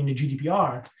is done in the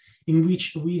GDPR, in which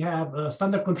we have a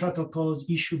standard contractual clause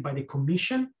issued by the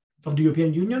Commission of the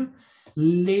European Union.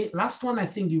 Last one, I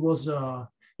think it was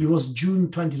June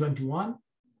 2021.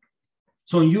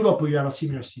 So in Europe, we have a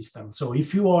similar system. So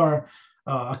if you are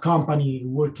a company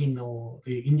working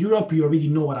in Europe, you already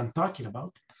know what I'm talking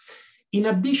about. In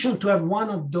addition to have one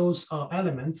of those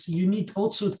elements, you need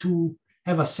also to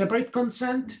have a separate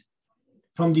consent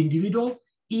from the individual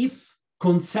if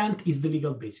consent is the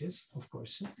legal basis, of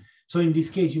course. So in this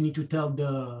case, you need to tell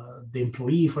the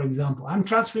employee, for example, I'm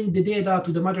transferring the data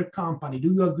to the mother company.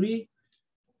 Do you agree?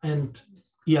 And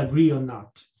he agree or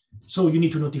not. So you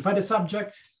need to notify the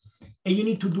subject, and you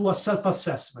need to do a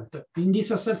self-assessment. In this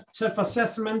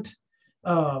self-assessment,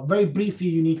 very briefly,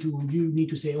 you need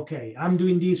to say, okay, I'm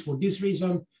doing this for this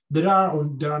reason. There are or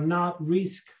there are not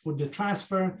risk for the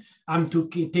transfer. I'm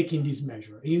taking this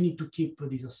measure. And you need to keep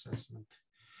this assessment.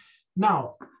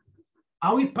 Now,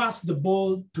 I will pass the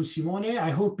ball to Simone.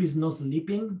 I hope he's not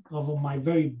sleeping over my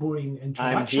very boring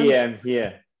introduction. I'm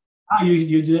here. Ah,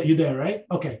 you're there, right?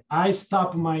 Okay, I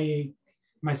stop my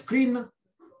screen.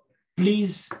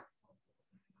 Please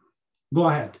go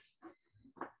ahead.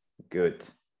 Good.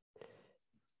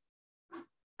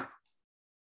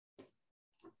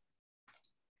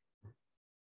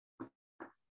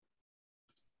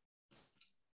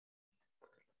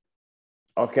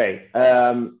 Okay,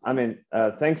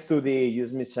 thanks to the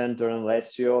Use Me Center and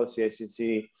Alessio,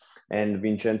 CICC, and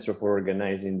Vincenzo for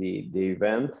organizing the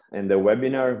event and the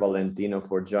webinar, Valentino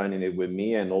for joining it with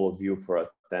me, and all of you for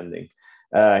attending.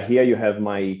 Here you have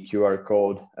my QR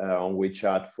code on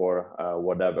WeChat for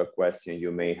whatever question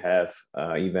you may have,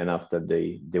 even after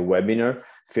the webinar.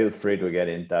 Feel free to get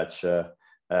in touch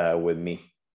with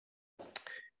me.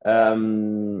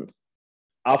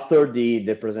 After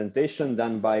the presentation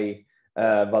done by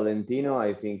Valentino,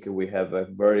 I think we have a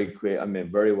very clear,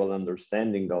 very well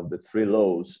understanding of the three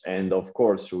laws. And of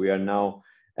course, we are now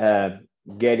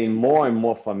getting more and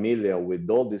more familiar with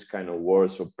all these kind of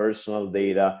words of personal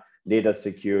data, data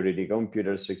security,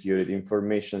 computer security,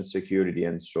 information security,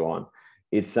 and so on.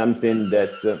 It's something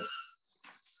that,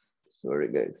 sorry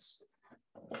guys.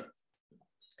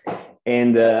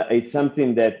 And it's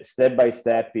something that step by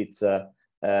step, it's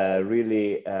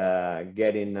really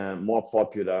getting more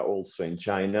popular also in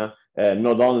China,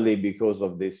 not only because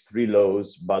of these three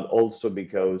laws, but also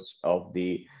because of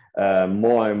the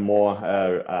more and more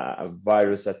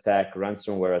virus attack,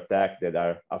 ransomware attack that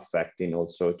are affecting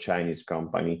also Chinese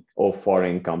company or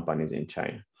foreign companies in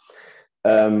China.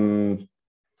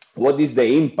 What is the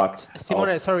impact?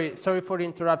 Simone, sorry for the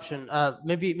interruption.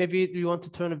 Maybe you want to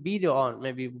turn a video on.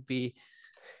 Maybe it would be.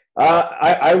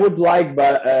 I would like,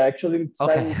 but actually,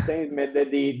 okay. saying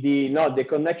that the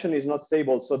connection is not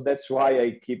stable, so that's why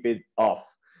I keep it off.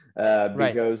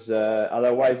 Because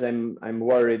otherwise, I'm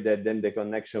worried that then the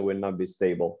connection will not be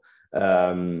stable.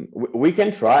 We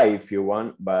can try if you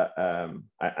want, but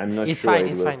I'm not it's sure. Fine.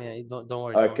 It's fine. Yeah, don't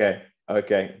worry. Okay.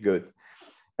 Okay. Good.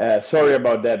 Sorry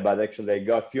about that, but actually I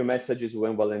got a few messages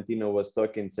when Valentino was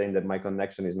talking saying that my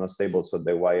connection is not stable, so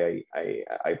that's why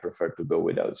I prefer to go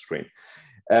without screen.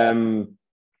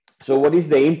 So what is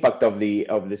the impact of the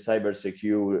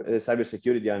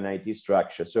cybersecurity and IT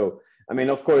structure? So,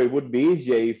 of course, it would be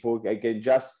easier if I can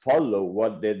just follow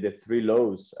what the three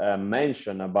laws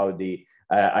mention about the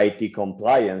IT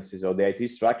compliances or the IT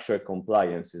structure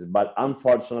compliances. But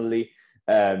unfortunately,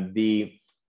 the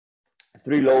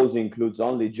three laws includes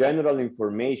only general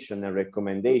information and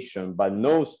recommendation, but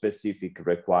no specific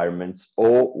requirements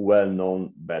or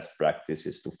well-known best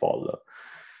practices to follow.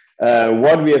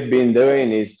 What we have been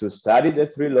doing is to study the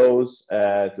three laws,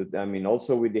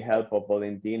 also with the help of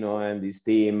Valentino and his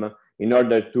team, in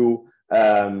order to,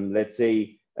 let's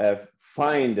say,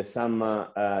 find some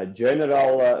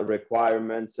general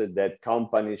requirements that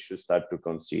companies should start to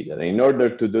consider. In order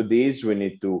to do this, we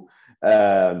need to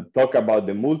talk about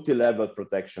the multi-level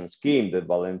protection scheme that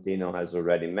Valentino has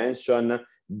already mentioned,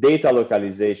 data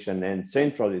localization and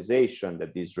centralization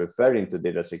that is referring to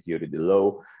data security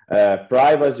law,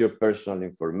 privacy of personal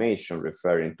information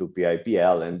referring to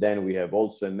PIPL, and then we have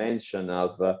also a mention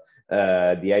of the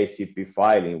ICP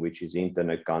filing, which is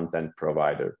Internet Content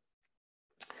Provider.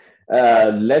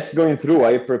 Let's go through.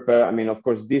 I prepare. I mean, of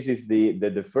course, this is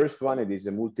the first one. It is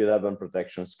a multi-level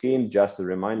protection scheme. Just a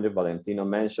reminder, Valentino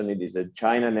mentioned it is a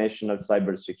China national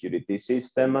cybersecurity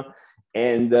system,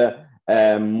 and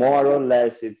more or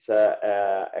less, it's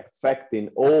affecting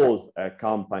all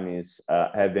companies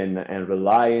having and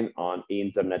relying on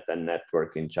internet and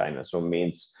network in China. So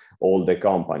means all the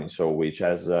companies, so which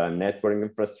has network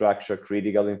infrastructure,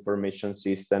 critical information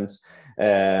systems,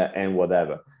 and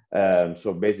whatever.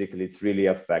 So basically, it's really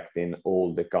affecting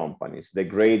all the companies. The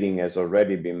grading has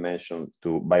already been mentioned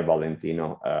by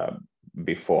Valentino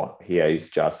before. Here is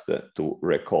just to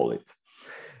recall it.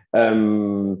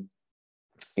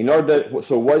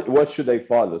 So what should I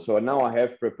follow? So now I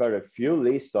have prepared a few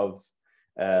lists of,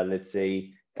 let's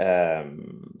say,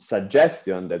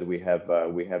 suggestion that we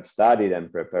have studied and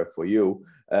prepared for you.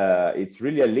 It's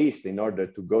really a list in order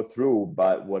to go through,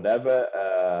 but whatever,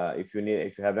 if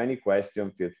you have any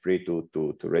question, feel free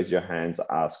to raise your hands,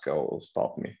 ask, or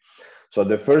stop me. So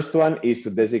the first one is to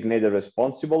designate a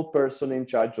responsible person in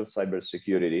charge of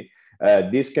cybersecurity.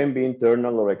 This can be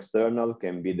internal or external,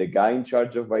 can be the guy in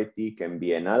charge of IT, can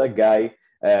be another guy,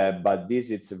 but this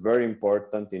is very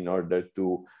important in order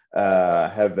to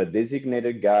have a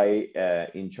designated guy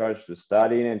in charge to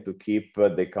study and to keep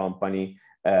the company,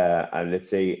 let's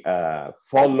say,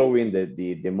 following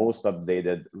the most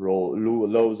updated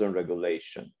laws and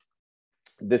regulation.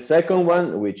 The second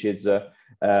one, which is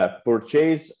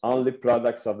purchase only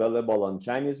products available on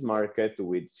Chinese market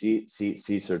with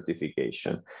CCC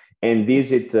certification. And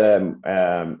this is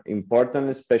important,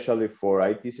 especially for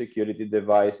IT security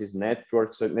devices,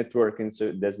 networking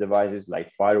devices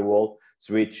like firewall,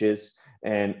 switches,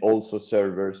 and also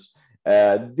servers.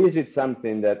 This is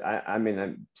something that I mean,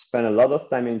 I spent a lot of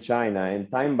time in China,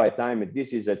 and time by time,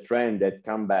 this is a trend that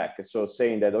come back. So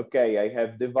saying that, okay, I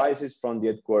have devices from the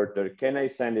headquarters, can I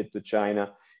send it to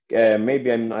China?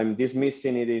 Maybe I'm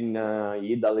dismissing it in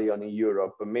Italy or in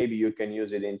Europe. Maybe you can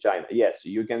use it in China. Yes,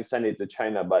 you can send it to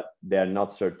China, but they're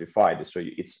not certified, so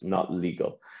it's not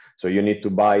legal. So you need to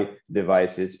buy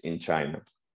devices in China.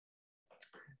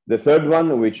 The third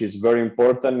one, which is very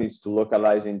important, is to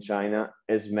localize in China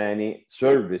as many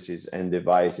services and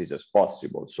devices as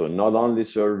possible. So not only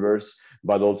servers,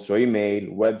 but also email,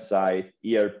 website,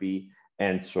 ERP,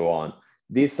 and so on.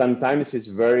 This sometimes is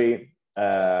very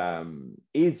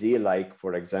easy, like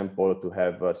for example, to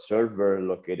have a server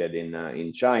located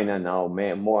in China. Now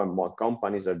more and more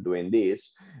companies are doing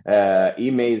this.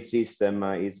 Email system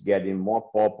is getting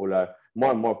more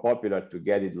and more popular to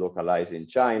get it localized in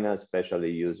China,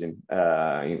 especially using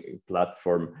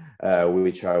platform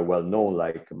which are well known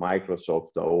like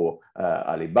Microsoft or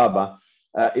Alibaba.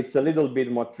 It's a little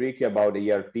bit more tricky about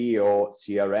ERP or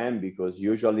CRM because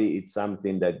usually it's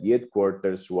something that the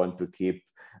headquarters want to keep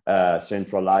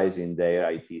centralizing their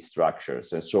IT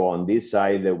structures. And so on this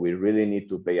side, we really need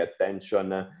to pay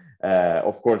attention.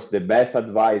 Of course, the best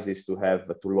advice is to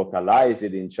localize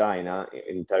it in China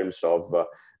in terms of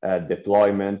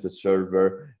deployment,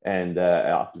 server, and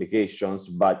applications.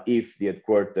 But if the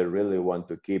headquarters really want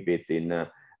to keep it in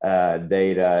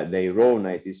their own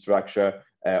IT structure,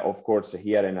 of course,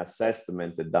 here an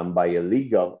assessment done by a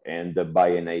legal and by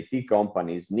an IT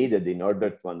company is needed in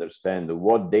order to understand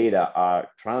what data are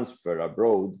transferred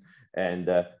abroad and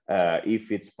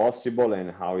if it's possible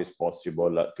and how it's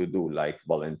possible to do, like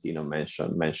Valentino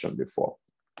mentioned before.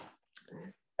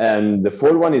 And the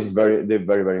fourth one is very,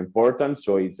 very important.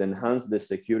 So it's enhance the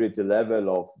security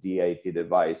level of the IT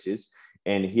devices.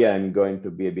 And here I'm going to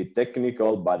be a bit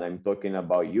technical, but I'm talking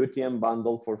about UTM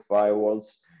bundle for firewalls,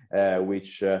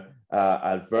 which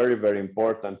are very, very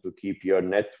important to keep your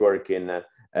networking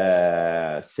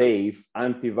safe.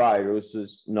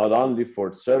 Antiviruses, not only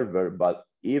for server, but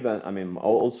even, I mean,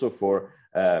 also for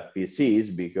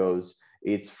PCs, because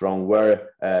it's from where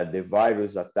the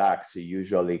virus attacks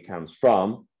usually comes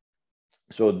from.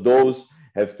 So those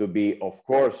have to be, of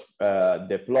course,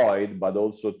 deployed, but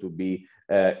also to be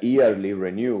yearly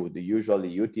renewed.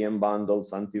 Usually UTM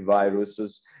bundles,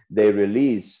 antiviruses, they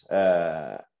release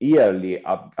yearly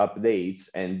updates,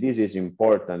 and this is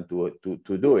important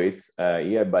to do it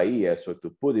year by year. So to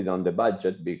put it on the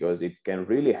budget, because it can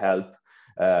really help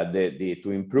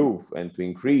to improve and to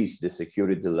increase the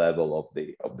security level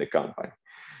of the company.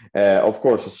 Of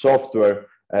course, software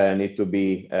need to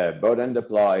be bought and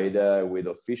deployed with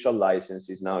official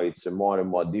licenses. Now it's more and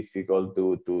more difficult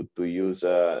to use,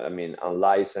 I mean,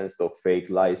 unlicensed or fake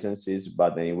licenses.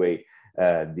 But anyway,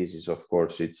 this is, of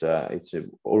course, it's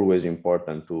always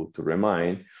important to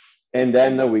remind. And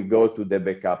then we go to the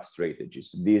backup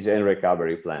strategies, these and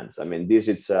recovery plans. I mean, this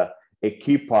is a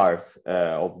key part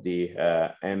of the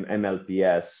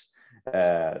MLPS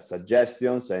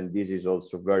suggestions, and this is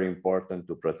also very important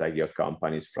to protect your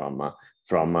companies from a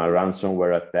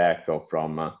ransomware attack or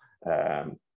from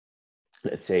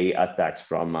let's say attacks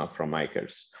from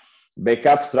hackers.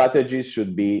 Backup strategies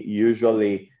should be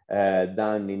usually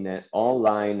done in an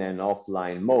online and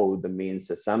offline mode. That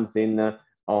means something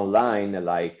online,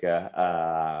 like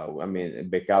I mean,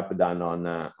 backup done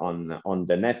on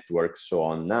the network, so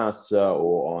on NAS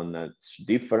or on a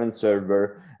different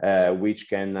server, which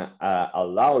can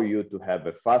allow you to have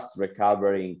a fast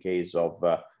recovery in case of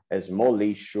a small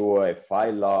issue, a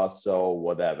file loss, or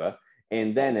whatever.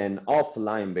 And then an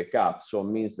offline backup, so it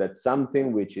means that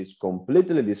something which is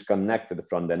completely disconnected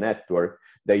from the network,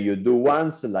 that you do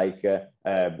once, like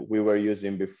we were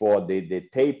using before, the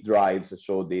tape drives,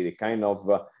 so the kind of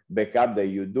backup that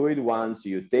you do it once,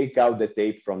 you take out the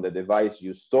tape from the device,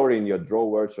 you store in your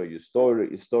drawer, so you store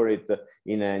it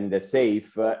in the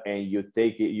safe, and you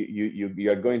take it, you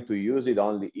are going to use it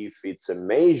only if it's a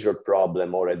major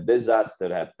problem or a disaster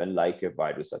happened, like a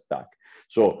virus attack.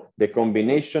 So the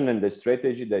combination and the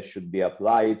strategy that should be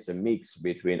applied, it's a mix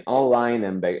between online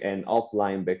and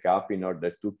offline backup in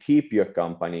order to keep your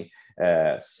company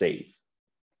safe.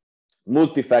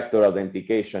 Multi-factor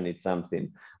authentication is something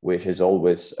which is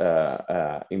always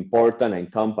important,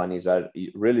 and companies are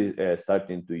really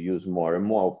starting to use more and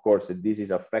more. Of course, this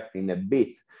is affecting a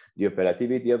bit the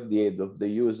operativity of the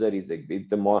user. Is a bit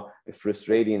more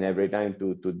frustrating every time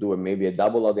to do maybe a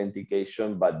double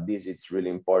authentication, but this is really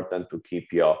important to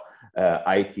keep your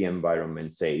IT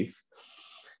environment safe.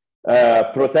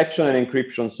 Protection and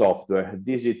encryption software.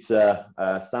 This is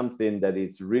something that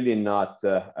is really not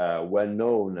well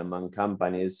known among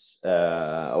companies,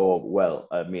 or well,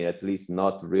 I mean, at least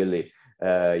not really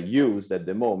used at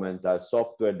the moment. Are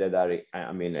software that are,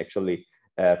 I mean, actually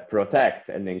protect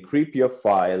and encrypt your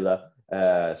file.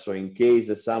 So in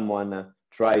case someone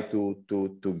try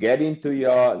to get into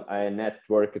your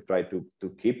network, try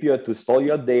to store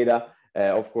your data,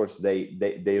 of course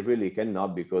they really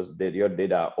cannot, because your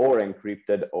data are or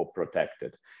encrypted or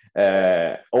protected.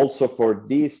 Also for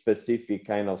these specific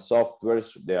kind of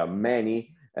softwares, there are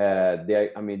many.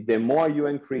 I mean, the more you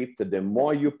encrypt, the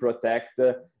more you protect.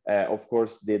 Of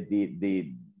course,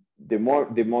 the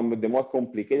more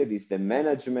complicated is the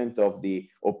management of the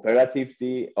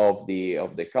operativity of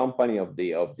the company, of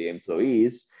the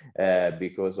employees,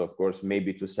 because of course,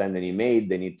 maybe to send an email,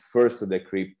 they need first to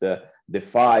decrypt the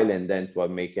file and then to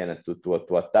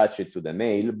attach it to the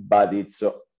mail. But it's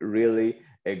really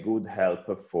a good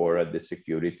help for the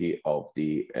security of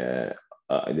the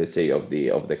let's say of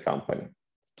the company.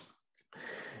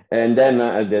 And then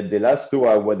the last two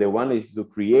are, the one is to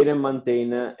create and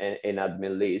maintain an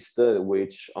admin list,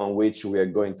 on which we are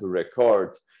going to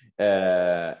record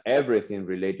everything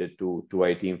related to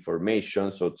IT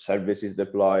information, so services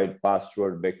deployed,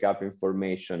 password, backup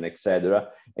information, etc.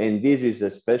 And this is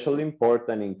especially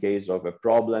important in case of a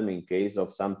problem, in case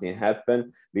of something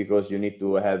happen, because you need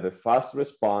to have a fast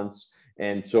response.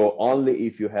 And so only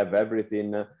if you have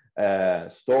everything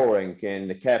stored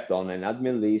and kept on an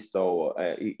admin list, or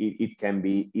it can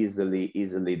be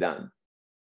easily done.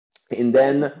 And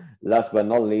then last but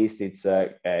not least, it's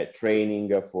training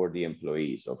for the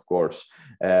employees, of course,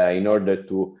 in order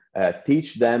to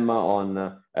teach them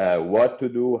on what to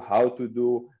do, how to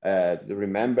do,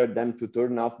 remember them to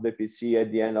turn off the PC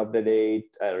at the end of the day,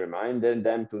 remind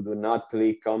them to do not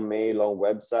click on mail on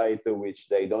website which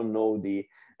they don't know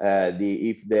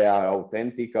if they are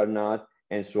authentic or not,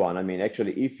 and so on. I mean,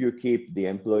 actually, if you keep the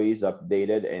employees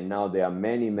updated, and now there are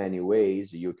many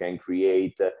ways you can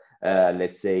create,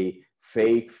 let's say,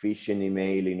 fake phishing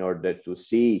email in order to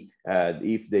see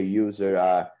if the user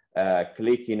are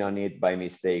clicking on it by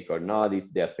mistake or not, if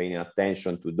they're paying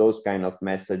attention to those kind of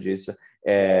messages.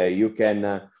 You can,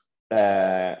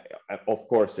 of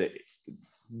course,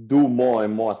 do more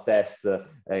and more tests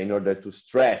in order to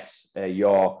stress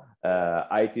your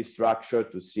IT structure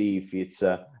to see if it's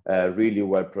really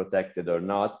well protected or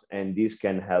not, and this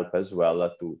can help as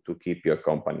well to keep your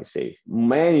company safe.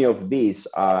 Many of these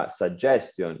are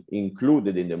suggestions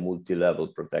included in the multi-level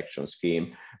protection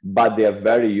scheme, but they are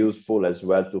very useful as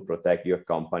well to protect your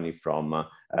company from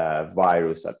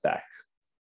virus attack.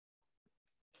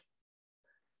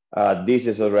 This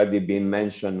has already been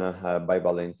mentioned by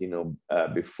Valentino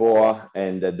before,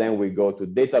 and then we go to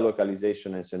data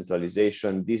localization and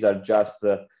centralization. These are just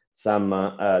some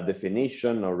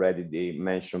definition already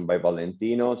mentioned by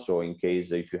Valentino. So in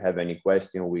case if you have any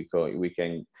question, we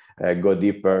can go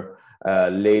deeper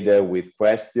later with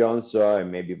questions,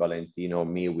 and maybe Valentino or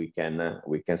me, we can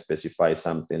specify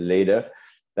something later.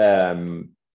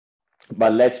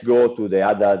 But let's go to the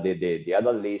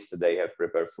other list they have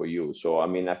prepared for you. So, I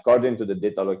mean, according to the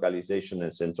data localization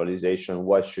and centralization,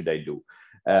 what should I do?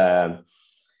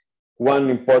 One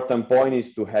important point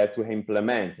is to have to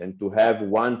implement and to have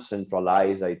one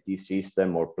centralized IT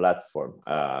system or platform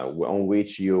on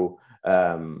which you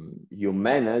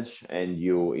manage and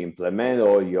you implement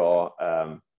all your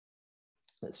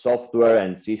software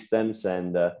and systems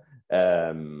and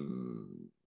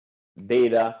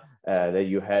data that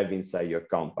you have inside your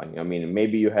company. I mean,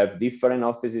 maybe you have different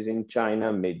offices in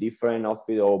China, maybe different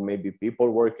office, or maybe people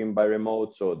working by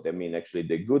remote. So, I mean, actually,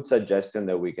 the good suggestion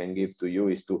that we can give to you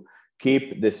is to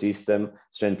keep the system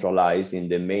centralized in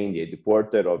the main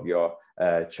headquarters of your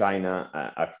China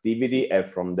activity,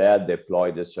 and from there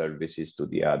deploy the services to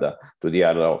the other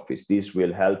office. This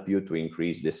will help you to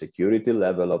increase the security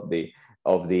level of the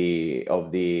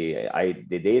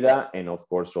data, and of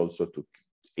course also to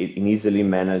easily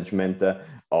management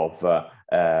of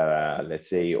let's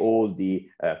say all the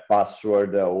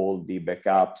password, all the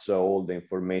backups, all the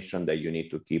information that you need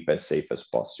to keep as safe as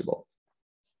possible.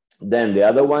 Then the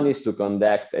other one is to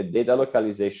conduct a data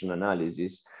localization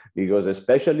analysis, because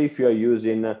especially if you are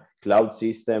using a cloud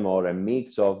system or a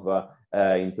mix of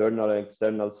internal and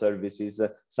external services,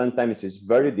 sometimes it's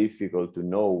very difficult to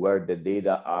know where the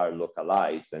data are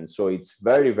localized. And so it's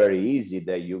very, very easy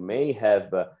that you may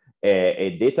have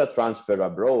a data transfer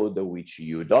abroad, which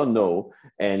you don't know.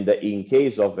 And in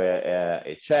case of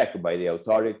a check by the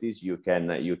authorities, you can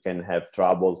have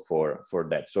trouble for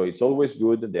that. So it's always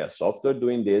good. There are software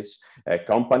doing this, a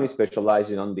company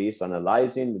specializing on this,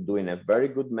 analyzing, doing a very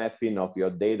good mapping of your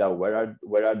data, where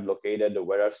are located,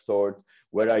 where are stored,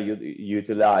 where are you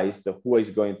utilized, who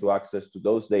is going to access to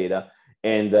those data.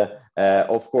 And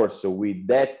of course, so with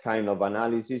that kind of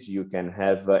analysis, you can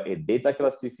have a data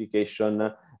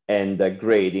classification and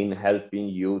grading, helping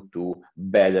you to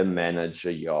better manage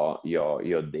your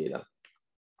data.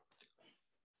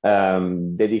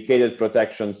 Dedicated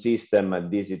protection system,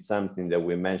 this is something that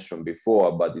we mentioned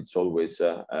before, but it's always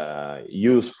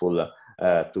useful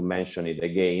to mention it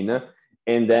again.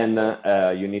 And then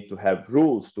you need to have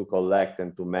rules to collect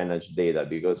and to manage data,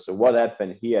 because what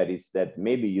happened here is that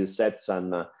maybe you set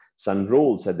some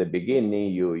rules at the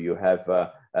beginning. You have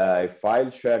a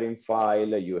file sharing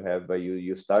file,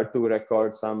 you start to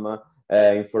record some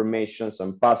information,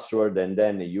 some password, and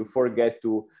then you forget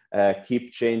to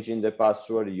keep changing the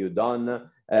password. You don't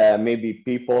maybe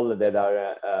people that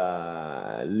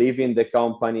are leaving the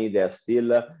company, they're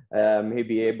still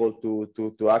maybe able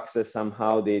to access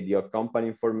somehow your company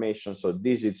information. So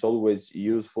this is always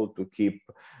useful to keep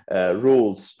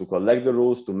rules, to collect the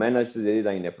rules, to manage the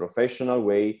data in a professional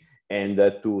way, and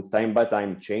to time by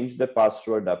time change the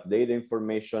password, update the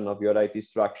information of your IT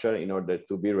structure in order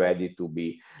to be ready to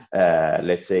be,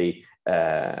 let's say,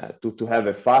 to have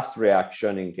a fast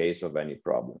reaction in case of any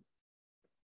problem.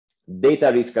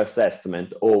 Data risk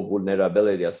assessment or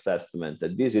vulnerability assessment.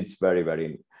 This is very,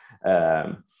 very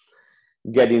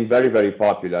getting very, very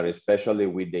popular, especially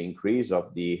with the increase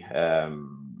of the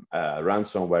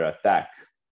ransomware attack.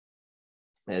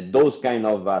 Those kind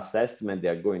of assessment, they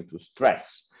are going to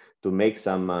stress to make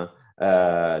some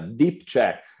deep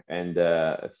check and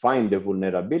find the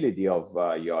vulnerability of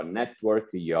your network,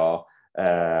 your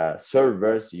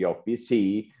servers, your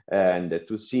PC, and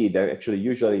to see that actually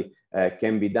usually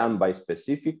can be done by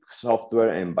specific software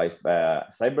and by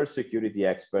cybersecurity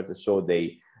experts. So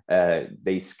they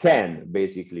scan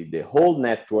basically the whole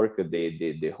network,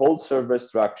 the whole server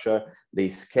structure. They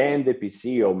scan the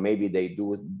PC, or maybe they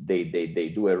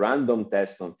do a random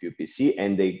test on few PC,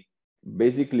 and they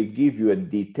basically give you a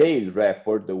detailed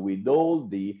report with all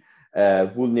the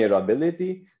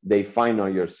vulnerability they find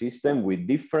on your system with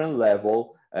different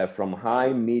level from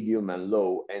high, medium, and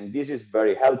low. And this is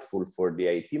very helpful for the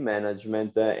IT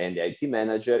management and the IT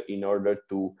manager in order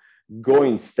to go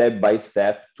in step by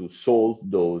step to solve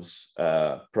those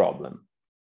problems.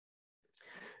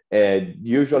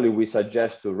 Usually we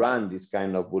suggest to run this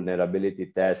kind of vulnerability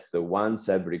test once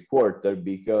every quarter,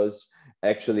 because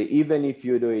actually even if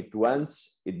you do it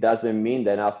once, it doesn't mean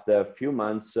that after a few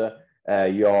months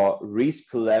your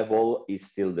risk level is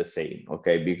still the same,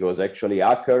 okay? Because actually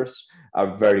hackers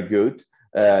are very good.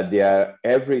 They are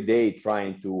every day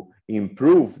trying to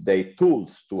improve their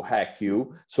tools to hack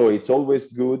you. So it's always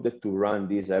good to run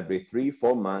this every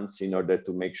 3-4 months in order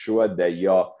to make sure that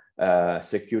your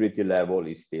security level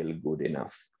is still good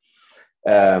enough.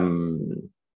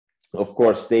 Of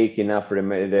course, take enough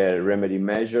remedy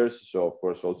measures. So of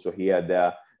course, also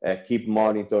here, keep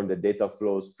monitor the data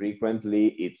flows frequently.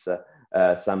 It's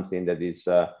something that is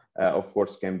of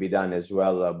course, can be done as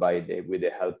well with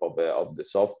the help of the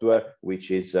software, which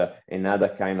is another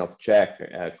kind of check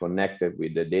connected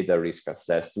with the data risk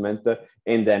assessment.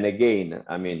 And then again,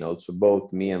 I mean, also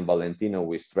both me and Valentino,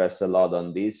 we stress a lot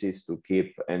on this, is to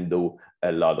keep and do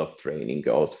a lot of training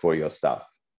also for your staff.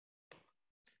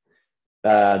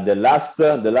 The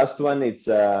last one, it's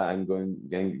I'm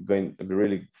going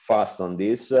really fast on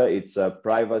this. It's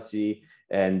privacy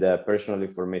and personal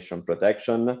information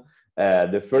protection.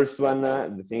 The first one,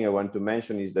 the thing I want to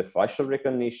mention is the facial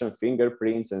recognition,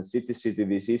 fingerprints, and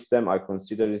CCTV system are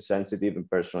considered sensitive and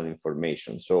personal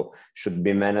information, so should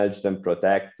be managed and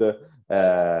protected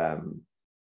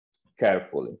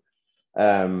carefully.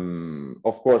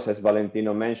 Of course, as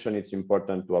Valentino mentioned, it's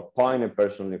important to appoint a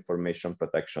personal information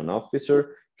protection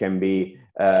officer. Can be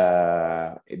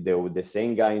the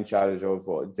same guy in charge of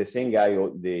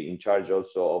in charge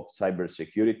also of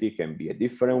cybersecurity, can be a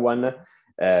different one,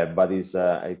 but it's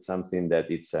something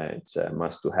that it's a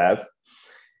must to have.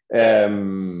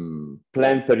 Plan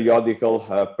periodical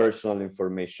personal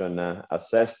information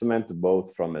assessment,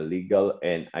 both from a legal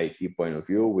and IT point of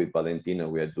view. With Valentino,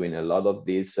 we are doing a lot of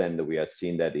this, and we are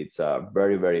seeing that it's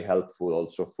very, very helpful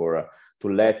also for to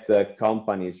let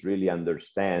companies really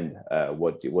understand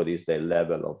what is their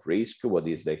level of risk, what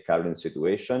is their current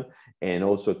situation, and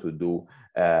also to do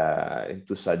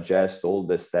to suggest all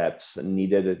the steps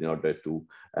needed in order to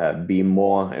be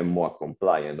more and more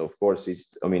compliant. Of course,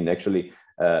 actually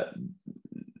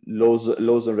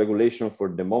laws and regulation for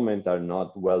the moment are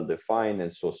not well defined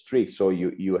and so strict, so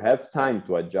you have time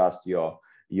to adjust your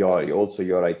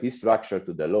IT structure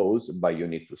to the laws, but you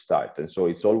need to start. And so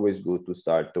it's always good to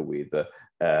start with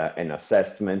an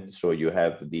assessment, so you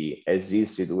have the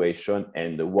as-is situation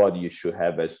and what you should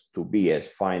have as to be as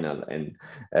final and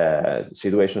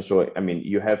situation. So I mean,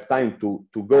 you have time to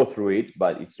go through it,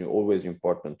 but it's always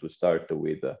important to start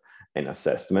with an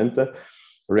assessment.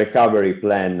 Recovery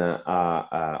plan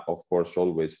are of course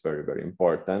always very, very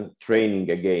important. Training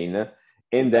again,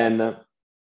 and then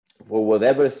for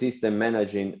whatever system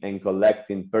managing and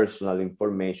collecting personal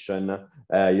information,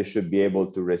 you should be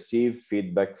able to receive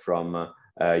feedback from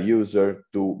user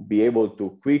to be able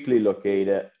to quickly locate,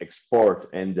 export,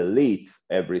 and delete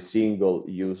every single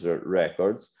user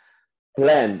records.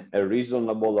 Plan a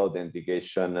reasonable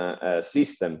authentication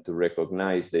system to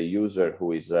recognize the user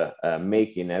who is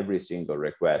making every single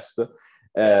request.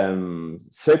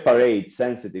 Separate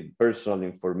sensitive personal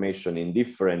information in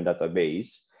different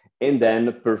databases, and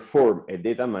then perform a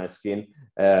data masking,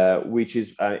 which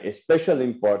is especially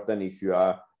important if you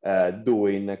are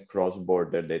doing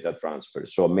cross-border data transfer.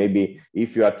 So maybe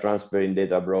if you are transferring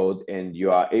data abroad and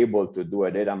you are able to do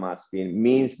a data masking,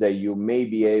 means that you may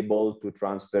be able to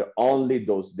transfer only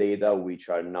those data which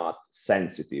are not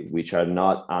sensitive, which are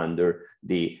not under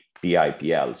the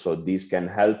PIPL. So this can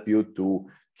help you to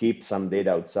keep some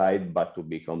data outside, but to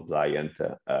be compliant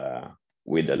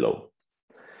with the law.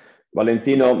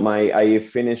 Valentino, I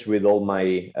finished with all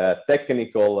my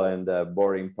technical and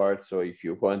boring parts. So if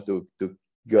you want to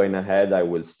going ahead, I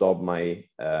will stop my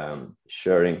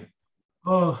sharing.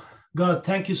 Oh God,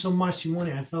 thank you so much,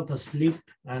 Simone. I felt asleep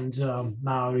and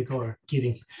now I recover.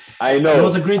 Kidding. I know. It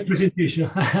was a great presentation.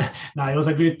 No, it was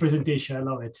a great presentation. I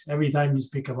love it. Every time you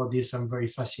speak about this, I'm very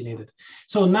fascinated.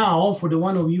 So now for the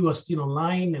one of you who are still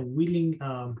online and willing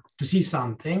to see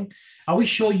something, I will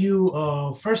show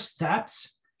you first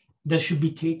steps that should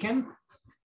be taken,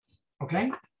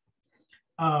 okay?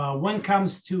 When it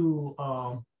comes to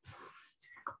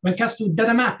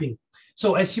data mapping.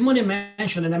 So as Simone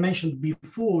mentioned, and I mentioned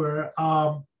before,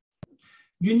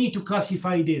 you need to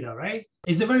classify data, right?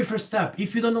 It's the very first step.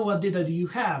 If you don't know what data do you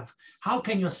have, how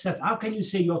can you assess, how can you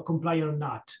say you're compliant or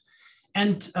not?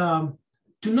 And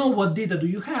to know what data do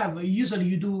you have, usually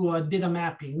you do data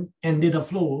mapping and data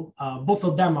flow. Both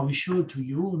of them I will show to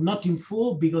you, not in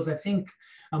full, because I think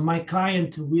my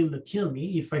client will kill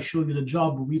me if I show you the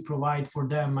job we provide for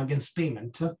them against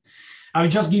payment. I will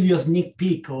just give you a sneak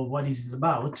peek of what this is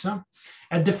about.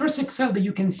 And the first Excel that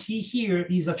you can see here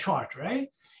is a chart, right?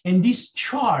 And this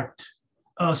chart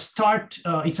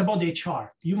it's about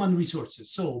HR, human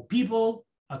resources. So people,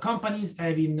 companies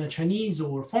having Chinese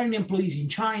or foreign employees in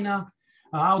China,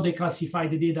 how they classify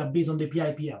the data based on the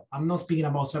PIPL. I'm not speaking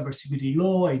about cybersecurity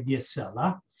law and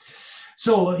DSL.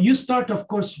 So you start, of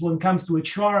course, when it comes to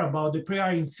HR about the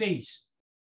pre-hiring phase.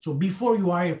 So before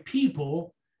you hire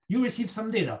people, you receive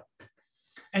some data.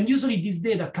 And usually this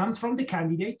data comes from the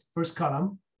candidate, first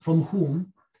column, from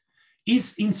whom,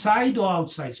 is inside or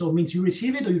outside. So it means you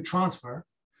receive it or you transfer,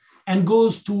 and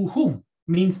goes to whom,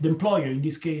 means the employer, in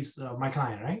this case, my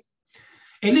client, right?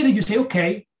 And later you say,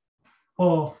 okay,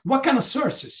 what kind of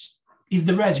sources is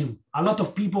the resume. A lot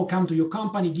of people come to your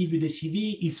company, give you the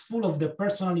CV, it's full of the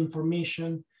personal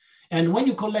information. And when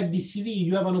you collect this CV,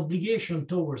 you have an obligation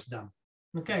towards them,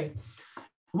 okay?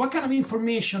 What kind of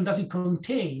information does it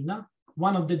contain?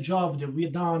 One of the jobs that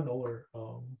we've done or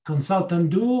consultant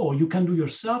do, or you can do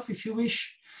yourself if you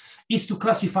wish, is to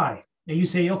classify. And you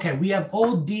say, okay, we have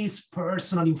all this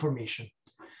personal information.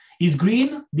 It's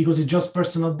green because it's just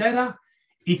personal data.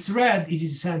 It's red, it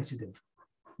is sensitive,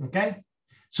 okay?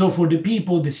 So for the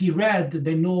people that see red,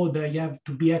 they know that you have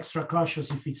to be extra cautious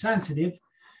if it's sensitive.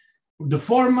 The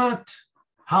format,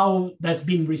 how that's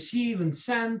been received and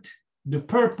sent, the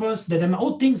purpose, that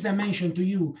all things I mentioned to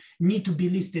you need to be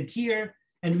listed here.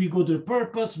 And we go to the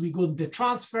purpose, we go to the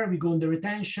transfer, we go to the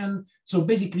retention. So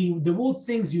basically the whole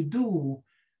things you do,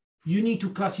 you need to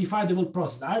classify the whole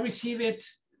process. I receive it,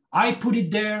 I put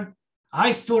it there,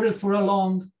 I store it for how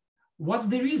long. What's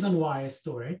the reason why I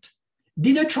store it?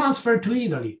 Did I transfer to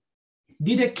Italy?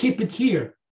 Did I keep it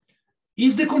here?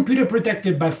 Is the computer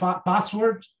protected by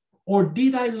password? Or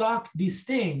did I lock this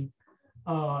thing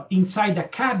inside a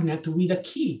cabinet with a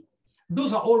key?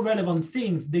 Those are all relevant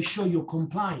things. They show you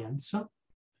compliance.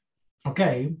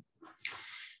 Okay,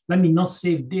 let me not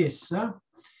save this.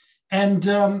 And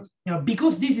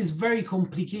because this is very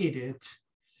complicated,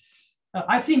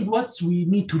 I think what we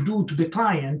need to do to the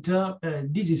client,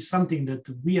 this is something that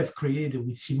we have created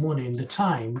with Simone in the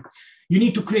time. You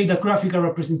need to create a graphical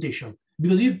representation,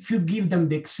 because if you give them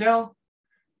the Excel,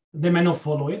 they may not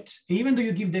follow it. Even though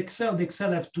you give the Excel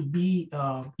have to be,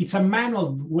 it's a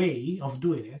manual way of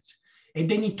doing it, and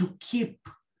they need to keep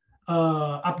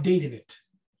updating it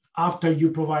after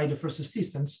you provide the first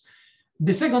assistance.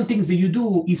 The second things that you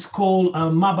do is called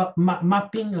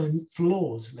mapping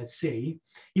flows, let's say,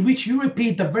 in which you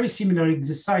repeat a very similar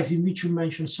exercise in which you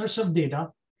mention source of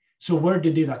data, so where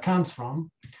the data comes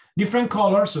from, different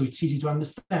colors, so it's easy to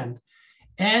understand,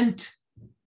 and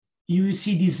you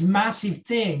see these massive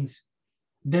things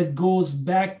that goes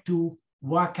back to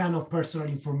what kind of personal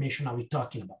information are we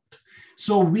talking about.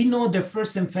 So we know the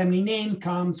first and family name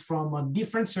comes from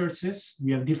different sources.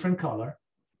 We have different color,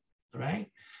 right?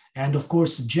 And of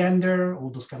course, gender, all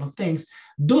those kind of things.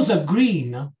 Those are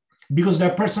green because they're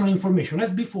personal information,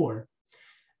 as before.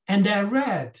 And they're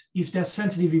red if they're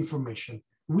sensitive information.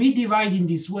 We divide in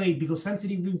this way because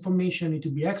sensitive information need to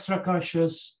be extra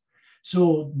cautious.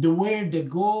 So the where they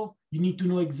go, you need to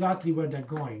know exactly where they're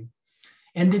going.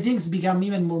 And the things become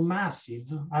even more massive.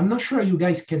 I'm not sure you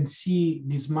guys can see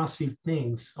these massive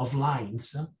things of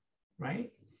lines,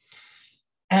 right?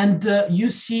 And you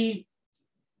see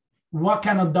what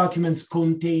kind of documents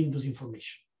contain those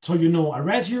information. So you know a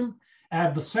resume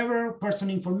have several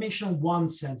personal information, one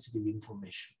sensitive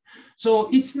information. So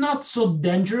it's not so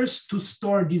dangerous to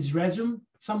store this resume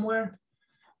somewhere.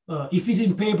 If it's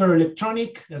in paper or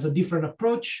electronic, there's a different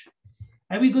approach.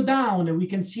 And we go down and we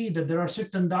can see that there are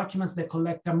certain documents that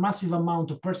collect a massive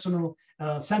amount of personal,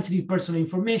 sensitive personal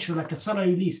information, like a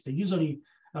salary list. Usually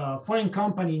foreign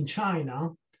company in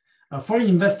China, a foreign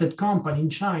invested company in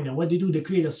China, what they do, they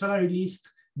create a salary list,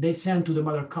 they send to the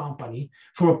mother company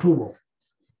for approval.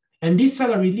 And this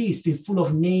salary list is full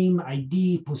of name,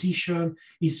 ID, position,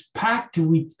 is packed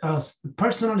with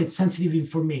personal and sensitive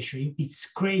information.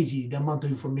 It's crazy the amount of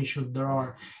information there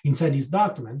are inside this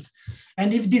document.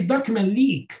 And if this document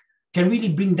leak, can really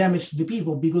bring damage to the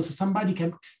people because somebody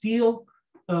can steal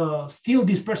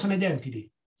this person identity,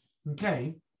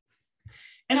 okay?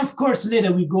 And of course,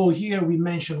 later we go here, we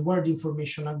mention where the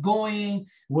information are going,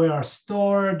 where are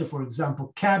stored, for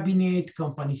example, cabinet,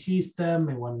 company system,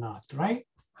 and whatnot, right?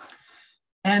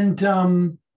 And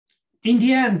in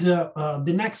the end,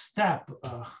 the next step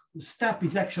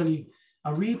is actually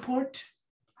a report.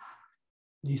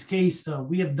 In this case,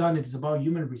 we have done it's about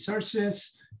human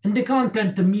resources, and the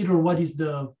content mirror what is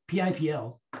the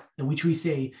PIPL, in which we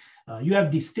say you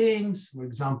have these things. For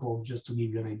example, just to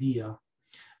give you an idea,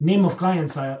 name of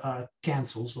clients are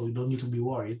canceled, so you don't need to be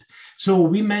worried. So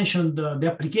we mentioned the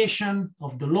application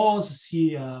of the laws,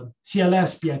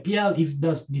 CLS, PIPL, if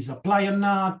does this apply or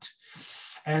not.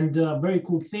 And very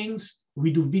cool things.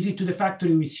 We do visit to the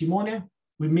factory with Simone.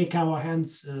 We make our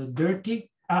hands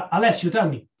dirty. Alessio, tell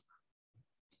me.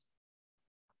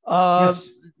 Yes.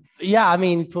 Yeah, I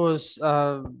mean, it was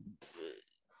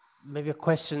maybe a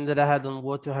question that I had on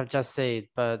what you have just said,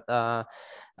 but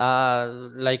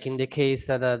like in the case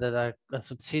that a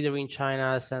subsidiary in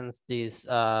China sends this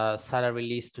salary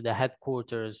list to the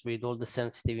headquarters with all the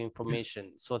sensitive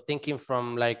information. So thinking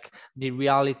from like the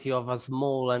reality of a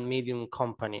small and medium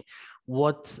company,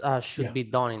 what should be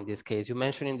done in this case? You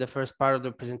mentioned in the first part of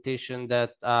the presentation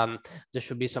that there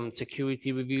should be some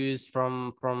security reviews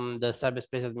from the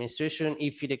cyberspace administration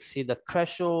if it exceeds the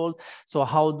threshold. So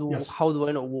how do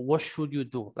I know, what should you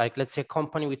do? Like, let's say a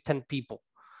company with 10 people.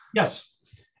 Yes.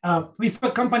 If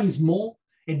a company is small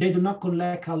and they do not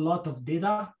collect a lot of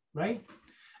data, right?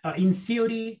 In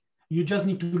theory, you just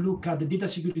need to look at the data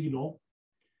security law.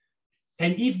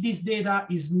 And if this data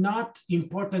is not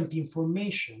important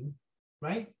information,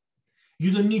 right?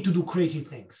 You don't need to do crazy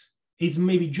things. It's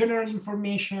maybe general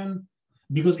information,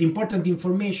 because important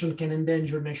information can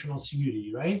endanger national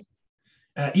security, right?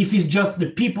 If it's just the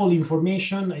people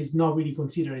information, it's not really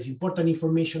considered as important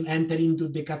information, enter into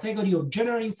the category of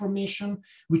general information,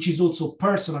 which is also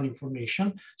personal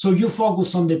information. So you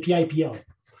focus on the PIPL.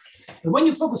 And when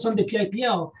you focus on the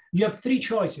PIPL, you have three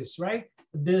choices, right?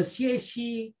 The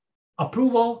CAC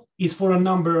approval is for a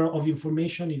number of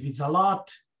information. If it's a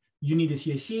lot, you need a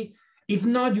CAC. If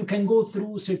not, you can go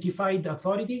through certified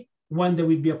authority when they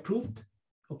will be approved,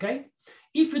 okay?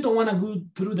 If you don't want to go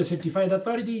through the certified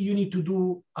authority, you need to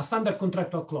do a standard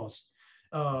contractual clause.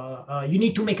 You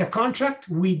need to make a contract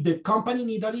with the company in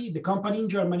Italy, the company in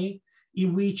Germany,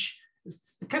 in which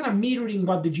kind of mirroring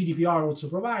what the GDPR also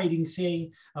providing,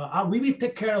 saying, we will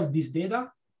take care of this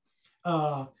data.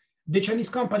 The Chinese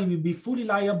company will be fully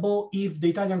liable if the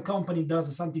Italian company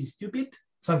does something stupid,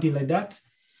 something like that.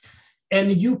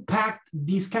 And you pack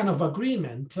this kind of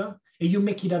agreement and you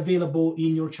make it available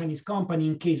in your Chinese company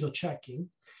in case of checking.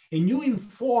 And you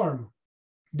inform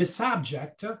the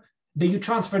subject that you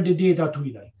transfer the data to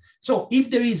Italy. So if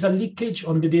there is a leakage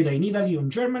on the data in Italy or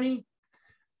Germany,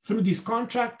 through this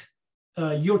contract,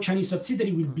 your Chinese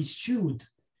subsidiary will be sued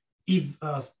if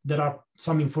there are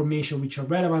some information which are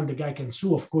relevant. The guy can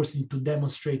sue, of course, to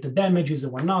demonstrate the damages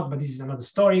and whatnot, but this is another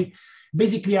story.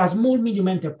 Basically, a small, medium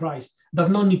enterprise does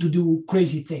not need to do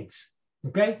crazy things,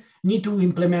 okay? Need to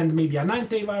implement maybe an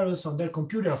antivirus on their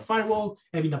computer, a firewall,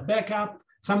 having a backup,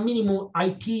 some minimum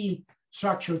IT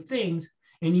structured things.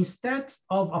 And instead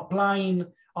of applying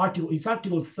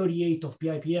Article 38 of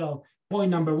PIPL,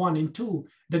 point number 1 and 2,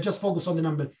 they just focus on the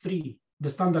number 3, the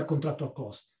standard contractual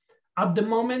clause. At the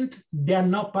moment, they are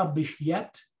not published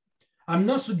yet. I'm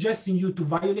not suggesting you to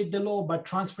violate the law by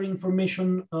transferring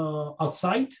information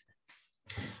outside,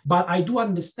 but I do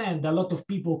understand that a lot of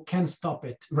people can stop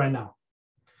it right now.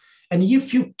 And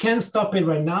if you can stop it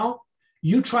right now,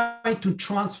 you try to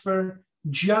transfer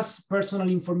just personal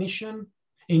information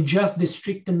and just the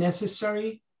strict and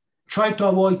necessary. Try to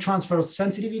avoid transfer of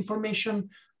sensitive information,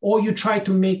 or you try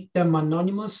to make them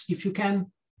anonymous if you can.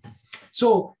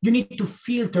 So you need to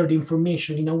filter the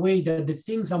information in a way that the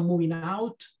things are moving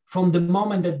out from the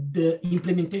moment that the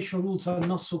implementation rules are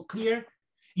not so clear.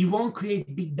 It won't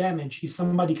create big damage if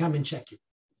somebody come and check you,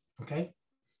 okay?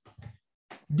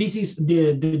 This is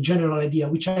the general idea,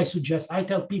 which I suggest. I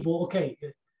tell people, okay,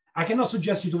 I cannot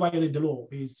suggest you to violate the law.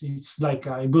 It's like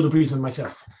I go to prison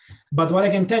myself. But what I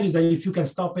can tell you is that if you can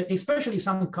stop it, especially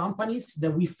some companies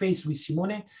that we face with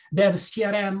Simone, they have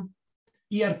CRM,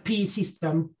 ERP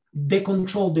system, they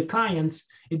control the clients.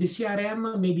 And the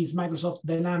CRM maybe is Microsoft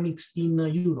Dynamics in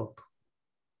Europe,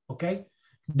 okay?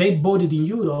 They bought it in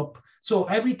Europe. So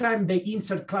every time they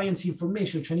insert clients'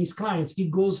 information, Chinese clients, it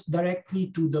goes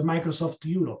directly to the Microsoft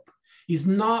Europe. It's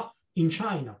not in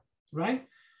China, right?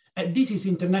 And this is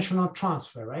international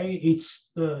transfer, right?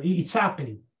 It's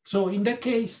happening. So in that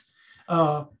case,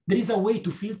 there is a way to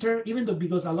filter, even though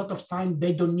because a lot of time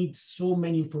they don't need so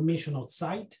many information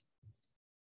outside,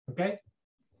 okay?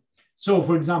 So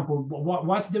for example,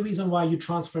 what's the reason why you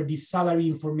transfer this salary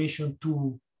information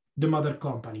to the mother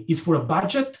company? Is for a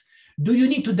budget? Do you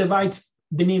need to divide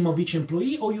the name of each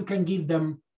employee, or you can give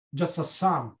them just a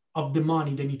sum of the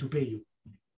money they need to pay you?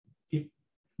 If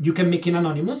you can make it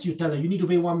anonymous, you tell them you need to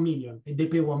pay 1 million, and they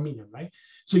pay 1 million, right?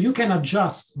 So you can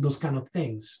adjust those kind of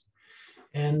things.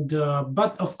 And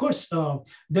but of course,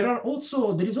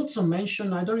 there is also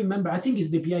mention, I don't remember, I think it's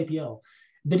the PIPL.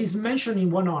 There is mention in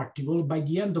one article by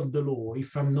the end of the law,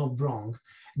 if I'm not wrong,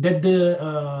 that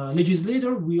the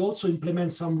legislator will also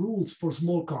implement some rules for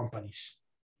small companies.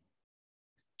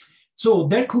 So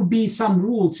there could be some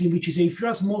rules in which you say, if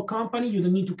you're a small company, you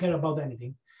don't need to care about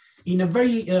anything. In a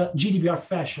very GDPR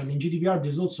fashion, in GDPR,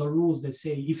 there's also rules that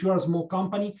say, if you're a small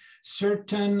company,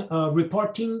 certain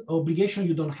reporting obligation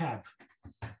you don't have.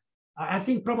 I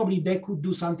think probably they could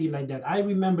do something like that. I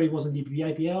remember it wasn't the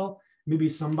PIPL, maybe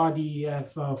somebody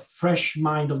have a fresh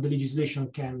mind of the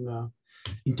legislation can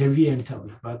intervene and tell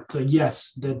me. But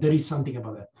yes, there is something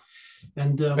about that.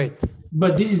 And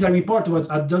but this is a report. What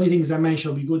the only things I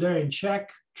mentioned, we go there and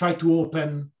check, try to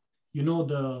open, you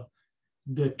know,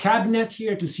 the cabinet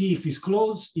here to see if it's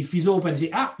closed. If it's open,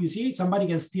 say, you see, somebody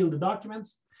can steal the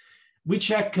documents. We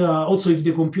check also if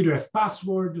the computer has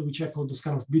password. We check all those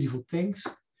kind of beautiful things.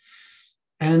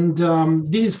 And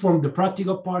this is from the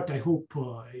practical part. I hope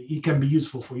it can be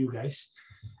useful for you guys.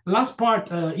 Last part,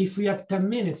 if we have 10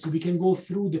 minutes, we can go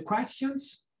through the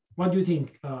questions. What do you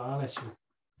think, Alessio?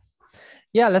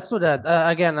 Yeah, let's do that.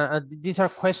 Again, these are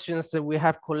questions that we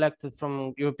have collected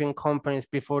from European companies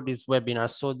before this webinar.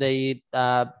 So they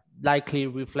likely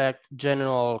reflect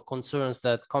general concerns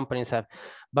that companies have.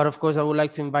 But of course, I would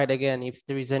like to invite again, if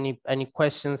there is any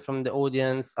questions from the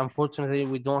audience. Unfortunately,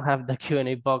 we don't have the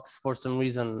Q&A box for some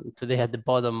reason today at the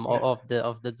bottom of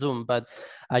the Zoom, but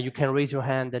you can raise your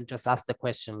hand and just ask the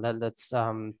question. Let's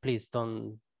please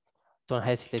don't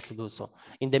hesitate to do so.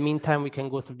 In the meantime, we can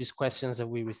go through these questions that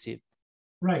we received.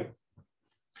 Right.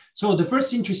 So the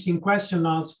first interesting question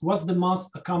asks, what's the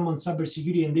most common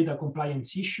cybersecurity and data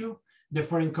compliance issue the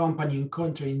foreign company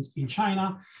encounter in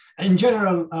China? In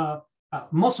general,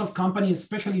 most of companies,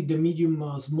 especially the medium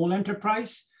small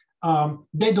enterprise,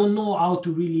 they don't know how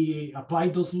to really apply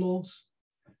those laws,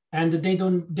 and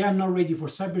they are not ready for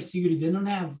cybersecurity. They don't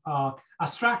have a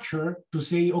structure to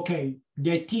say, okay,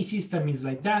 the IT system is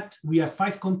like that. We have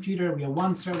 5 computers, we have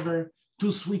 1 server,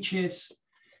 2 switches,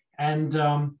 and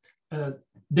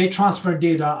they transfer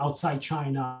data outside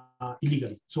China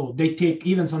illegally. So they take,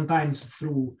 even sometimes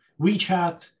through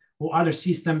WeChat or other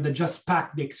system that just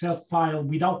pack the Excel file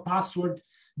without password,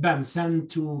 bam, send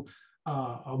to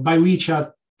by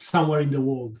WeChat somewhere in the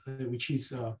world, which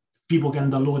is people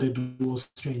can download it, do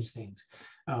strange things.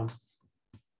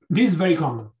 This is very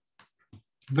common,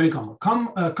 very common.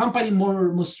 Company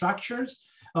more structures,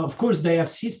 of course, they have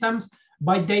systems,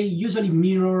 but they usually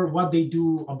mirror what they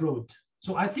do abroad.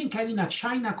 So I think having a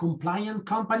China compliant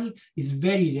company is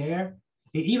very rare.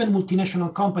 Even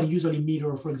multinational companies usually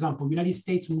mirror, for example, United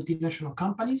States multinational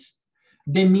companies,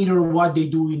 they mirror what they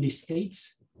do in the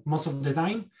States most of the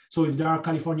time. So if there are a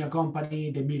California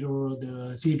company, they mirror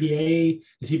the CPA,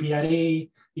 the CPRA.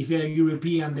 If they're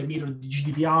European, they mirror the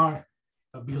GDPR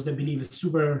because they believe it's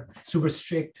super, super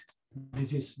strict.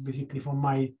 This is basically from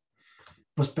my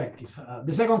perspective.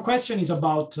 The second question is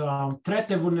about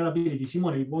threat and vulnerability.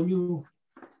 Simone,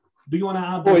 do you want to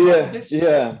add? Oh yeah, this?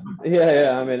 yeah.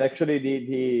 I mean, actually,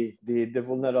 the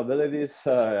vulnerabilities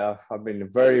have been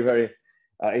very.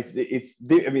 It's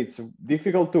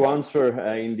difficult to answer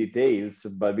in details,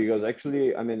 but because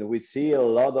actually, I mean, we see a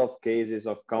lot of cases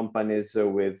of companies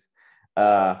with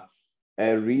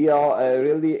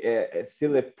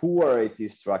still a poor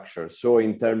IT structure. So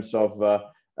in terms of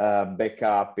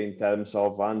backup, in terms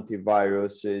of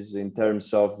antiviruses, in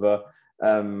terms of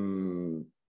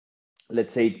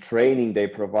let's say training they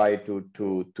provide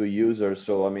to users.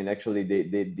 So I mean, actually,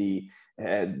 the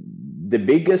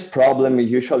biggest problem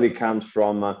usually comes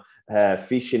from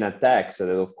phishing attacks. That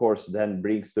of course then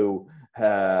brings to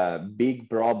big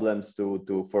problems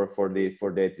for the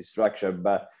IT structure.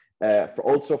 But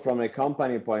also from a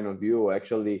company point of view,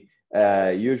 actually.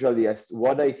 Usually,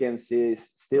 what I can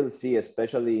still see,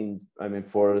 especially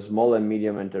for small and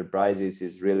medium enterprises,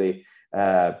 is really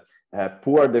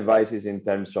poor devices in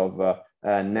terms of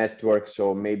network.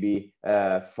 So maybe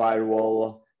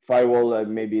firewall,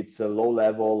 maybe it's a low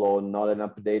level or not an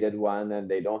updated one, and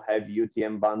they don't have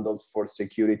UTM bundles for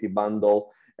security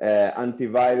bundle.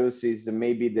 Antivirus is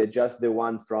maybe just the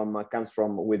one comes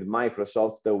from with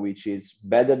Microsoft, which is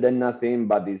better than nothing,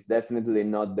 but is definitely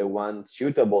not the one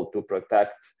suitable to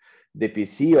protect the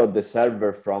PC or the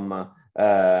server from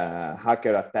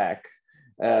hacker attack.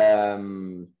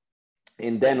 And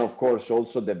then, of course,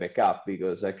 also the backup,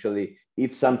 because actually,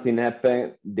 if something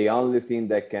happens, the only thing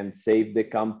that can save the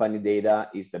company data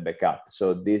is the backup.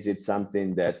 So this is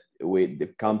something that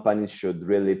the companies should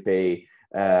really pay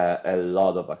a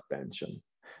lot of attention.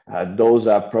 Those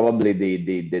are probably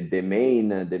the main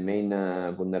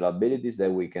vulnerabilities that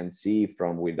we can see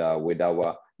from with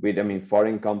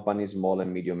foreign companies, small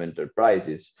and medium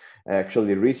enterprises.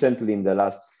 Actually, recently in the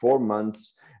last 4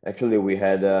 months, actually we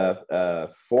had 4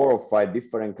 or 5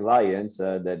 different clients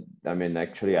that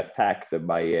actually attacked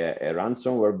by a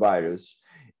ransomware virus,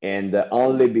 and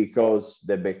only because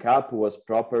the backup was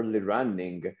properly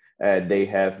running, they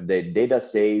have the data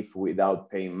safe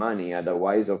without paying money.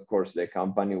 Otherwise, of course, the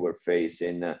company were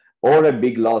facing or a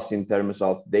big loss in terms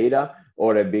of data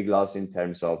or a big loss in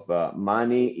terms of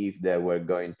money if they were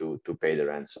going to pay the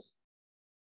ransom.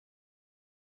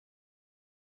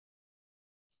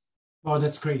 Oh,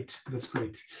 that's great. That's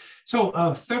great.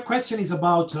 So third question is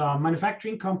about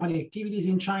manufacturing company activities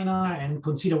in China and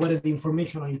consider whether the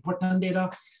information are important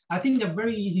data. I think a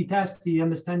very easy test is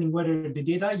understanding whether the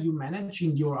data you manage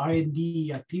in your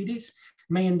R&D activities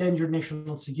may endanger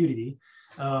national security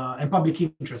and public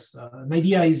interest. An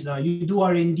idea is you do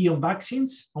R&D on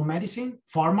vaccines, on medicine,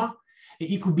 pharma,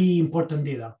 it could be important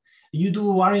data. You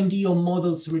do R&D on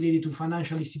models related to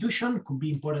financial institution, could be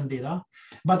important data.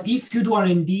 But if you do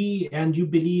R&D and you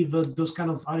believe those kind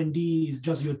of R&D is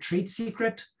just your trade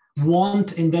secret,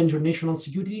 won't endanger national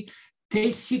security,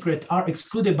 trade secrets are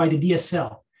excluded by the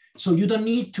DSL. So you don't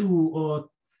need to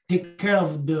take care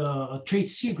of the trade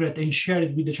secret and share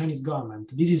it with the Chinese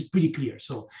government. This is pretty clear.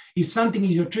 So if something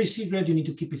is your trade secret, you need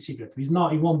to keep it secret. If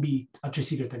not, it won't be a trade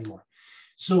secret anymore.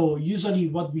 So usually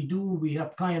what we do, we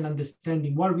have client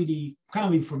understanding what really kind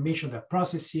of information they're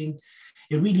processing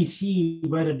and really see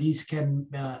whether this can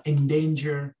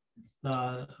endanger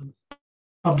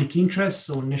public interests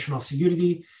or national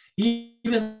security.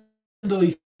 Even though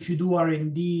if you do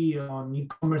R&D on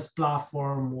e-commerce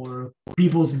platform or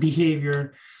people's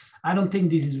behavior, I don't think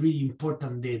this is really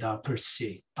important data per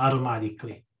se,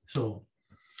 automatically. So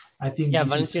I think yeah,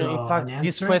 this Valentino, is in fact,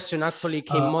 this question actually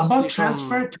came mostly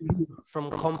from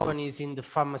companies in the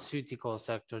pharmaceutical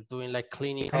sector doing like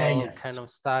clinical kind of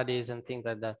studies and things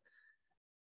like that.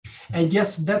 And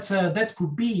yes, that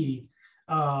could be,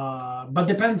 but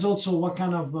depends also what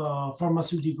kind of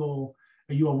pharmaceutical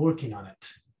you are working on it,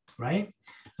 right?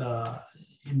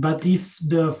 But if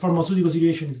the pharmaceutical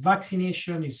situation is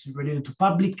vaccination, is related to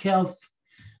public health,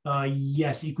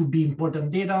 yes, it could be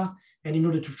important data. And in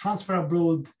order to transfer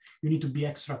abroad, you need to be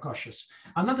extra cautious.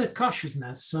 Another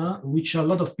cautiousness, which a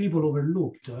lot of people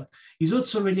overlooked, is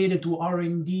also related to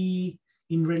R&D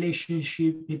in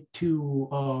relationship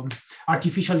to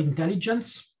artificial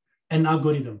intelligence and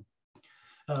algorithm.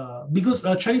 Because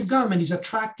the Chinese government is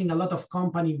attracting a lot of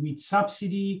companies with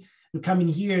subsidy, coming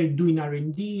here doing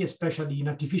R&D, especially in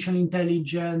artificial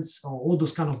intelligence, or all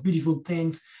those kind of beautiful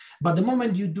things. But the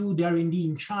moment you do the R&D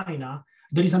in China,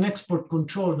 there is an export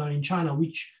control now in China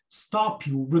which stop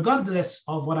you, regardless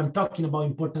of what I'm talking about,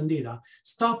 important data,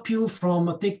 stop you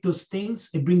from take those things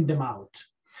and bring them out.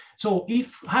 So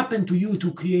if happen to you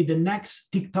to create the next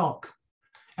TikTok,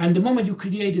 and the moment you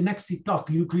create the next TikTok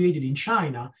you created in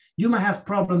China, you might have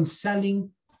problems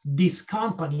selling this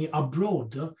company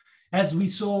abroad, as we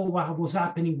saw what was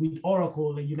happening with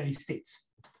Oracle in the United States.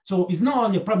 So it's not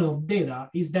only a problem of data,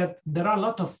 is that there are a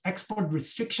lot of export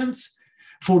restrictions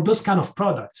for those kind of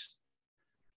products,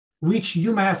 which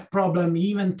you may have problem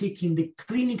even taking the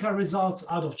clinical results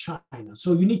out of China.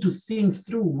 So you need to think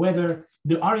through whether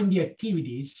the R&D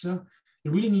activities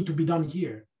really need to be done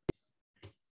here.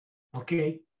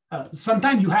 Okay,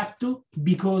 sometimes you have to,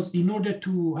 because in order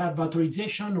to have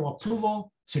authorization or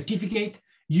approval certificate,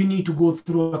 you need to go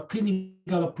through a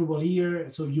clinical approval here,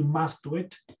 so you must do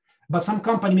it. But some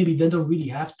company, maybe they don't really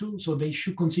have to, so they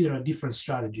should consider a different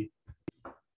strategy.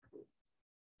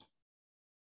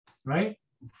 Right?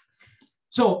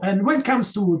 So, and when it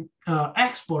comes to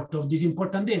export of this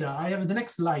important data, I have the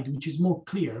next slide, which is more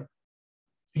clear.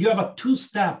 You have two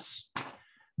steps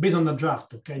based on the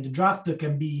draft, okay? The draft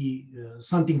can be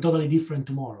something totally different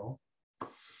tomorrow.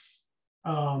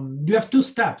 You have two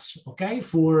steps, okay,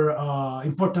 for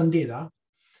important data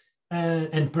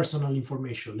and personal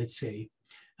information, let's say.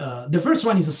 The first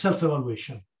one is a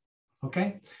self-evaluation,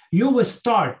 okay? You always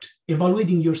start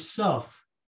evaluating yourself,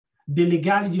 the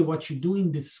legality of what you're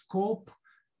doing, the scope,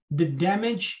 the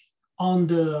damage on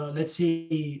the, let's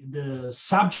say, the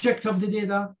subject of the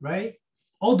data, right?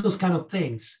 All those kind of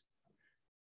things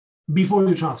before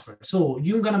you transfer. So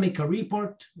you're gonna make a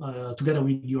report together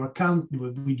with your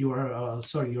with your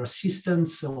your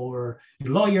assistants or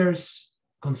your lawyers,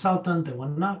 consultant and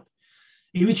whatnot,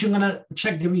 in which you're gonna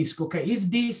check the risk. Okay, if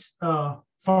this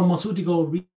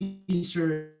pharmaceutical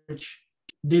research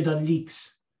data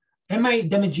leaks, am I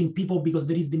damaging people because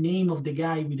there is the name of the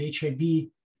guy with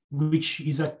HIV, which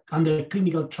is under a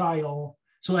clinical trial,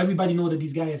 so everybody knows that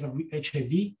this guy has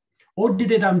HIV? Or the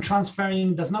data I'm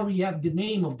transferring does not really have the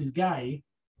name of this guy,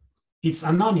 it's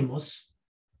anonymous,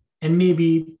 and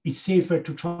maybe it's safer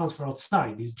to transfer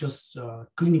outside, it's just a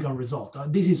clinical result.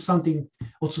 This is something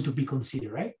also to be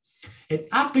considered, right? And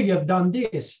after you have done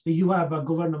this, you have a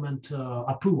government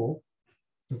approval,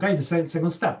 okay, the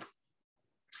second step,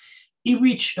 in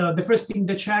which the first thing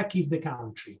they check is the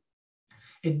country.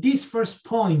 And this first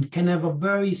point can have a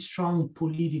very strong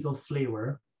political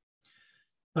flavor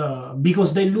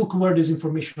because they look where this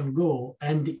information go.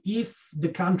 And if the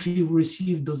country who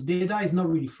received those data is not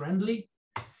really friendly,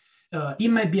 it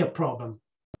might be a problem.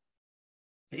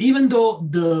 even though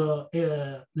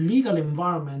the legal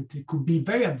environment could be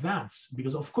very advanced,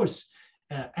 because of course,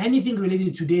 anything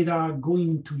related to data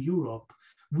going to Europe,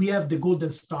 we have the golden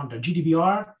standard.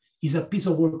 GDPR is a piece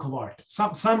of work of art.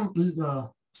 Some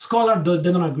scholars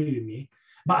they don't agree with me,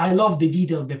 but I love the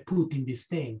detail they put in these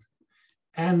things.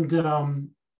 And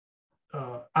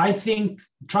I think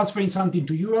transferring something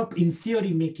to Europe, in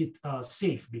theory, make it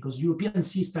safe, because European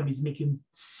system is making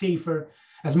safer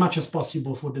as much as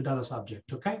possible for the data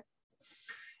subject, okay?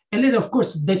 And then, of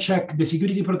course, they check the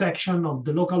security protection of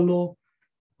the local law,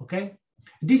 okay?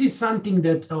 This is something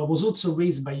that was also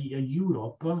raised by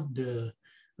Europe,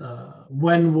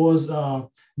 when was the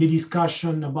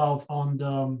discussion about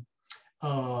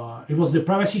it was the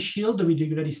privacy shield with the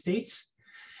United States.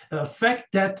 Fact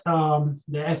that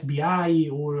the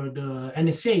FBI or the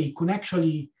NSA could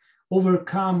actually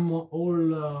overcome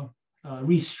all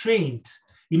restraint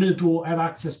in order to have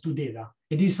access to data.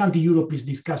 And this is something Europe is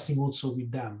discussing also with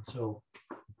them. So,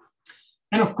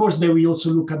 and of course, they will also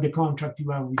look at the contract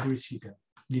you have with the recipient.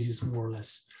 This is more or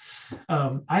less.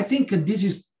 I think this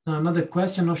is another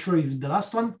question, not sure if the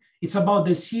last one. It's about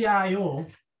the CIO.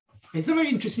 It's a very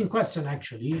interesting question,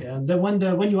 actually.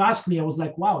 When you asked me, I was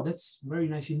like, wow, that's very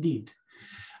nice indeed.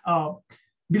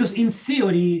 Because in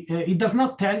theory, it does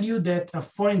not tell you that a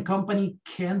foreign company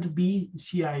can't be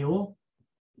CIO,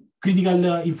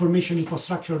 critical information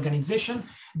infrastructure organization,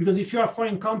 because if you're a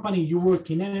foreign company, you work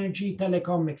in energy,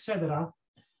 telecom, etc.,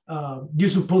 you're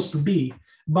supposed to be.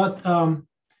 But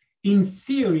in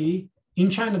theory, in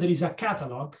China, there is a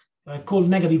catalog called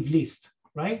negative list,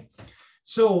 right?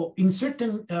 So in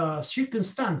certain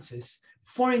circumstances,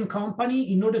 foreign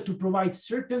company, in order to provide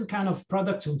certain kind of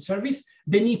products and service,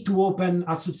 they need to open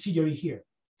a subsidiary here.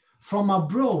 From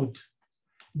abroad,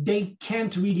 they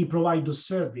can't really provide those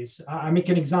service. I make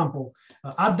an example,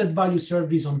 added value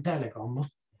service on telecom.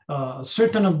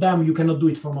 Certain of them, you cannot do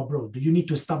it from abroad. You need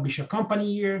to establish a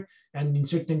company here. And in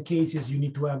certain cases, you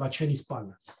need to have a Chinese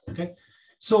partner, okay?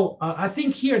 So I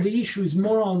think here the issue is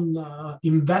more on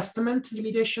investment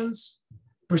limitations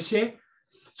per se.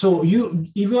 So if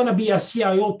you want to be a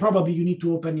CIO, probably you need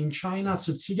to open in China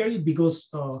subsidiary, because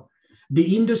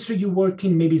the industry you work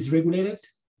in maybe is regulated.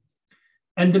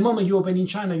 And the moment you open in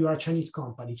China, you are a Chinese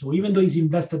company. So even though it's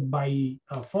invested by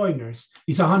foreigners,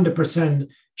 it's 100%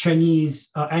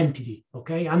 Chinese entity,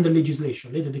 okay, under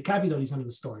legislation. Later, the capital is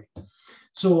another story.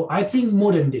 So I think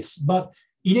more than this. But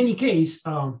in any case,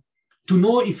 to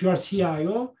know if you are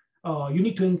CIO, you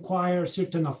need to inquire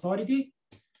certain authority.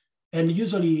 And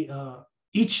usually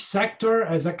each sector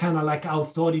has a kind of like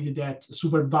authority that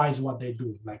supervise what they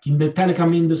do. Like in the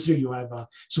telecom industry, you have a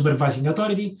supervising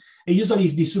authority. And usually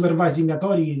it's the supervising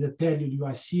authority that tell you you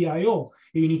are CIO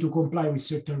and you need to comply with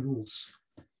certain rules.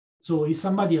 So if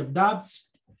somebody adapts,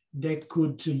 they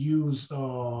could use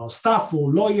staff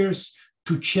or lawyers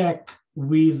to check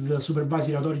with the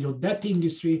supervisory authority of that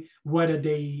industry whether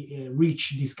they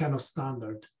reach this kind of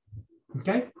standard.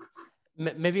 Okay.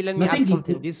 Maybe let me add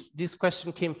something. This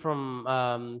question came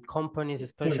from companies,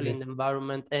 especially in the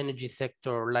environment, energy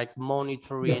sector, like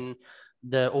monitoring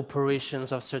the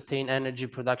operations of certain energy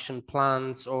production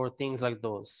plants or things like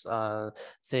those.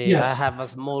 Say I have a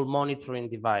small monitoring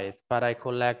device, but I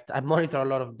monitor a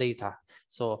lot of data.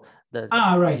 So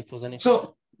it was an issue.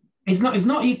 So it's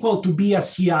not equal to be a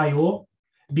CIO,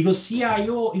 because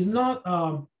CIO is not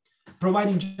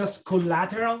providing just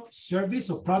collateral service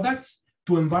or products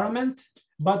to environment,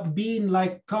 but being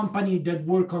like company that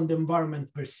work on the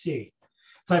environment per se.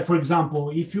 So for example,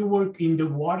 if you work in the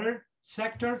water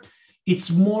sector,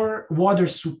 it's more water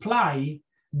supply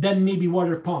than maybe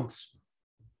water pumps,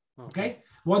 okay?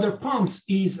 Water pumps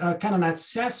is kind of an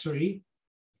accessory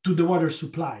to the water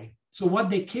supply. So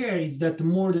what they care is that the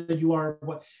more that you are,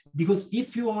 because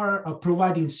if you are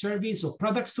providing service or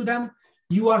products to them,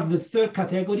 you are the third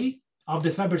category of the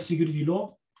cybersecurity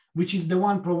law, which is the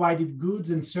one provided goods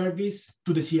and service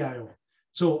to the CIO.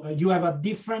 So you have a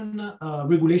different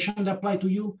regulation that apply to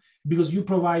you because you're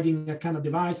providing a kind of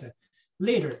device.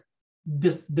 Later,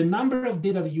 the number of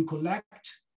data that you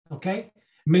collect, okay,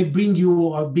 may bring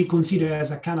you be considered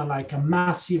as a kind of like a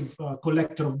massive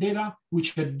collector of data,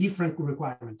 which has different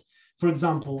requirement. For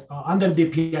example, under the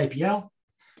PIPL,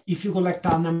 if you collect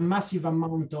a massive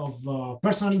amount of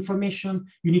personal information,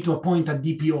 you need to appoint a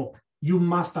DPO. You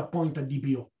must appoint a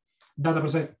DPO,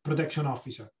 data protection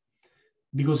officer,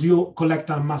 because you collect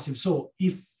a massive. So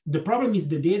if the problem is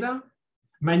the data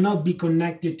might not be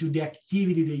connected to the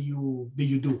activity that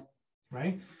you do,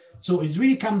 right? So it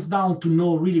really comes down to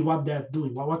know really what they're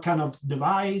doing, what kind of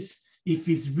device, if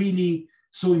it's really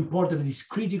so important that it's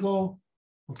critical,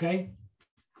 okay?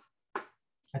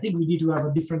 I think we need to have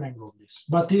a different angle of this,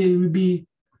 but it will be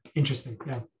interesting.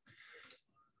 Yeah.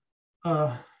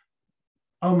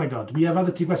 Oh my God, we have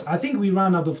other two questions. I think we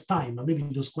ran out of time. Maybe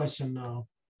those questions,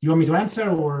 you want me to answer,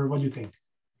 or what do you think?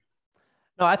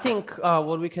 No, I think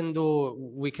what we can do,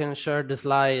 we can share the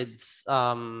slides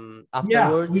afterwards.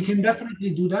 Yeah, we can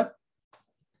definitely do that.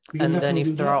 And then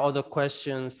if there are other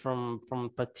questions from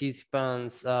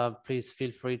participants, please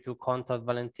feel free to contact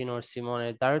Valentino or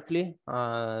Simone directly.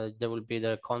 There will be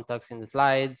the contacts in the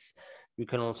slides. You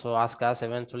can also ask us.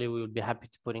 Eventually, we will be happy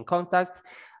to put in contact.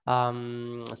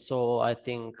 So I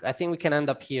think we can end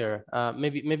up here.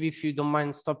 Maybe if you don't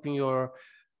mind stopping your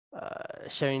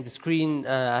sharing the screen,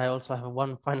 I also have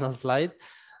one final slide.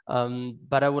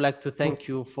 But I would like to thank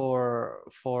you for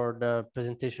the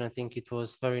presentation. I think it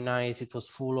was very nice. It was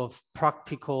full of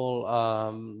practical,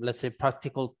 let's say,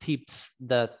 practical tips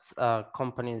that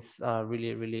companies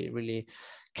really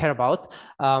care about.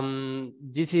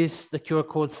 This is the QR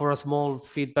code for a small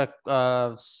feedback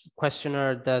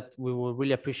questionnaire that we would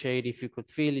really appreciate if you could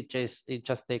fill. It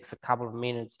just takes a couple of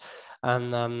minutes.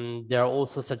 And there are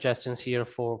also suggestions here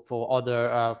for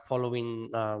other following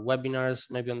webinars,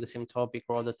 maybe on the same topic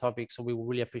or other topics. So we would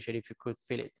really appreciate if you could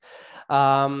fill it.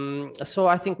 So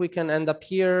I think we can end up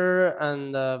here.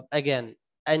 And again,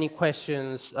 any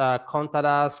questions, contact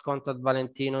us, contact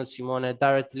Valentino, Simone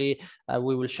directly.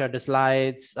 We will share the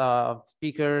slides of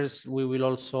speakers. We will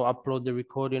also upload the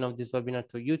recording of this webinar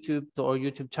to our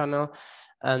YouTube channel.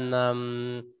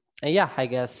 And yeah, I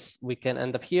guess we can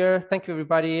end up here. Thank you,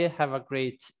 everybody. Have a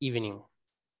great evening.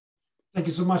 Thank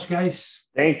you so much, guys.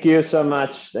 Thank you so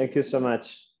much. Thank you so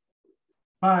much.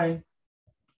 Bye.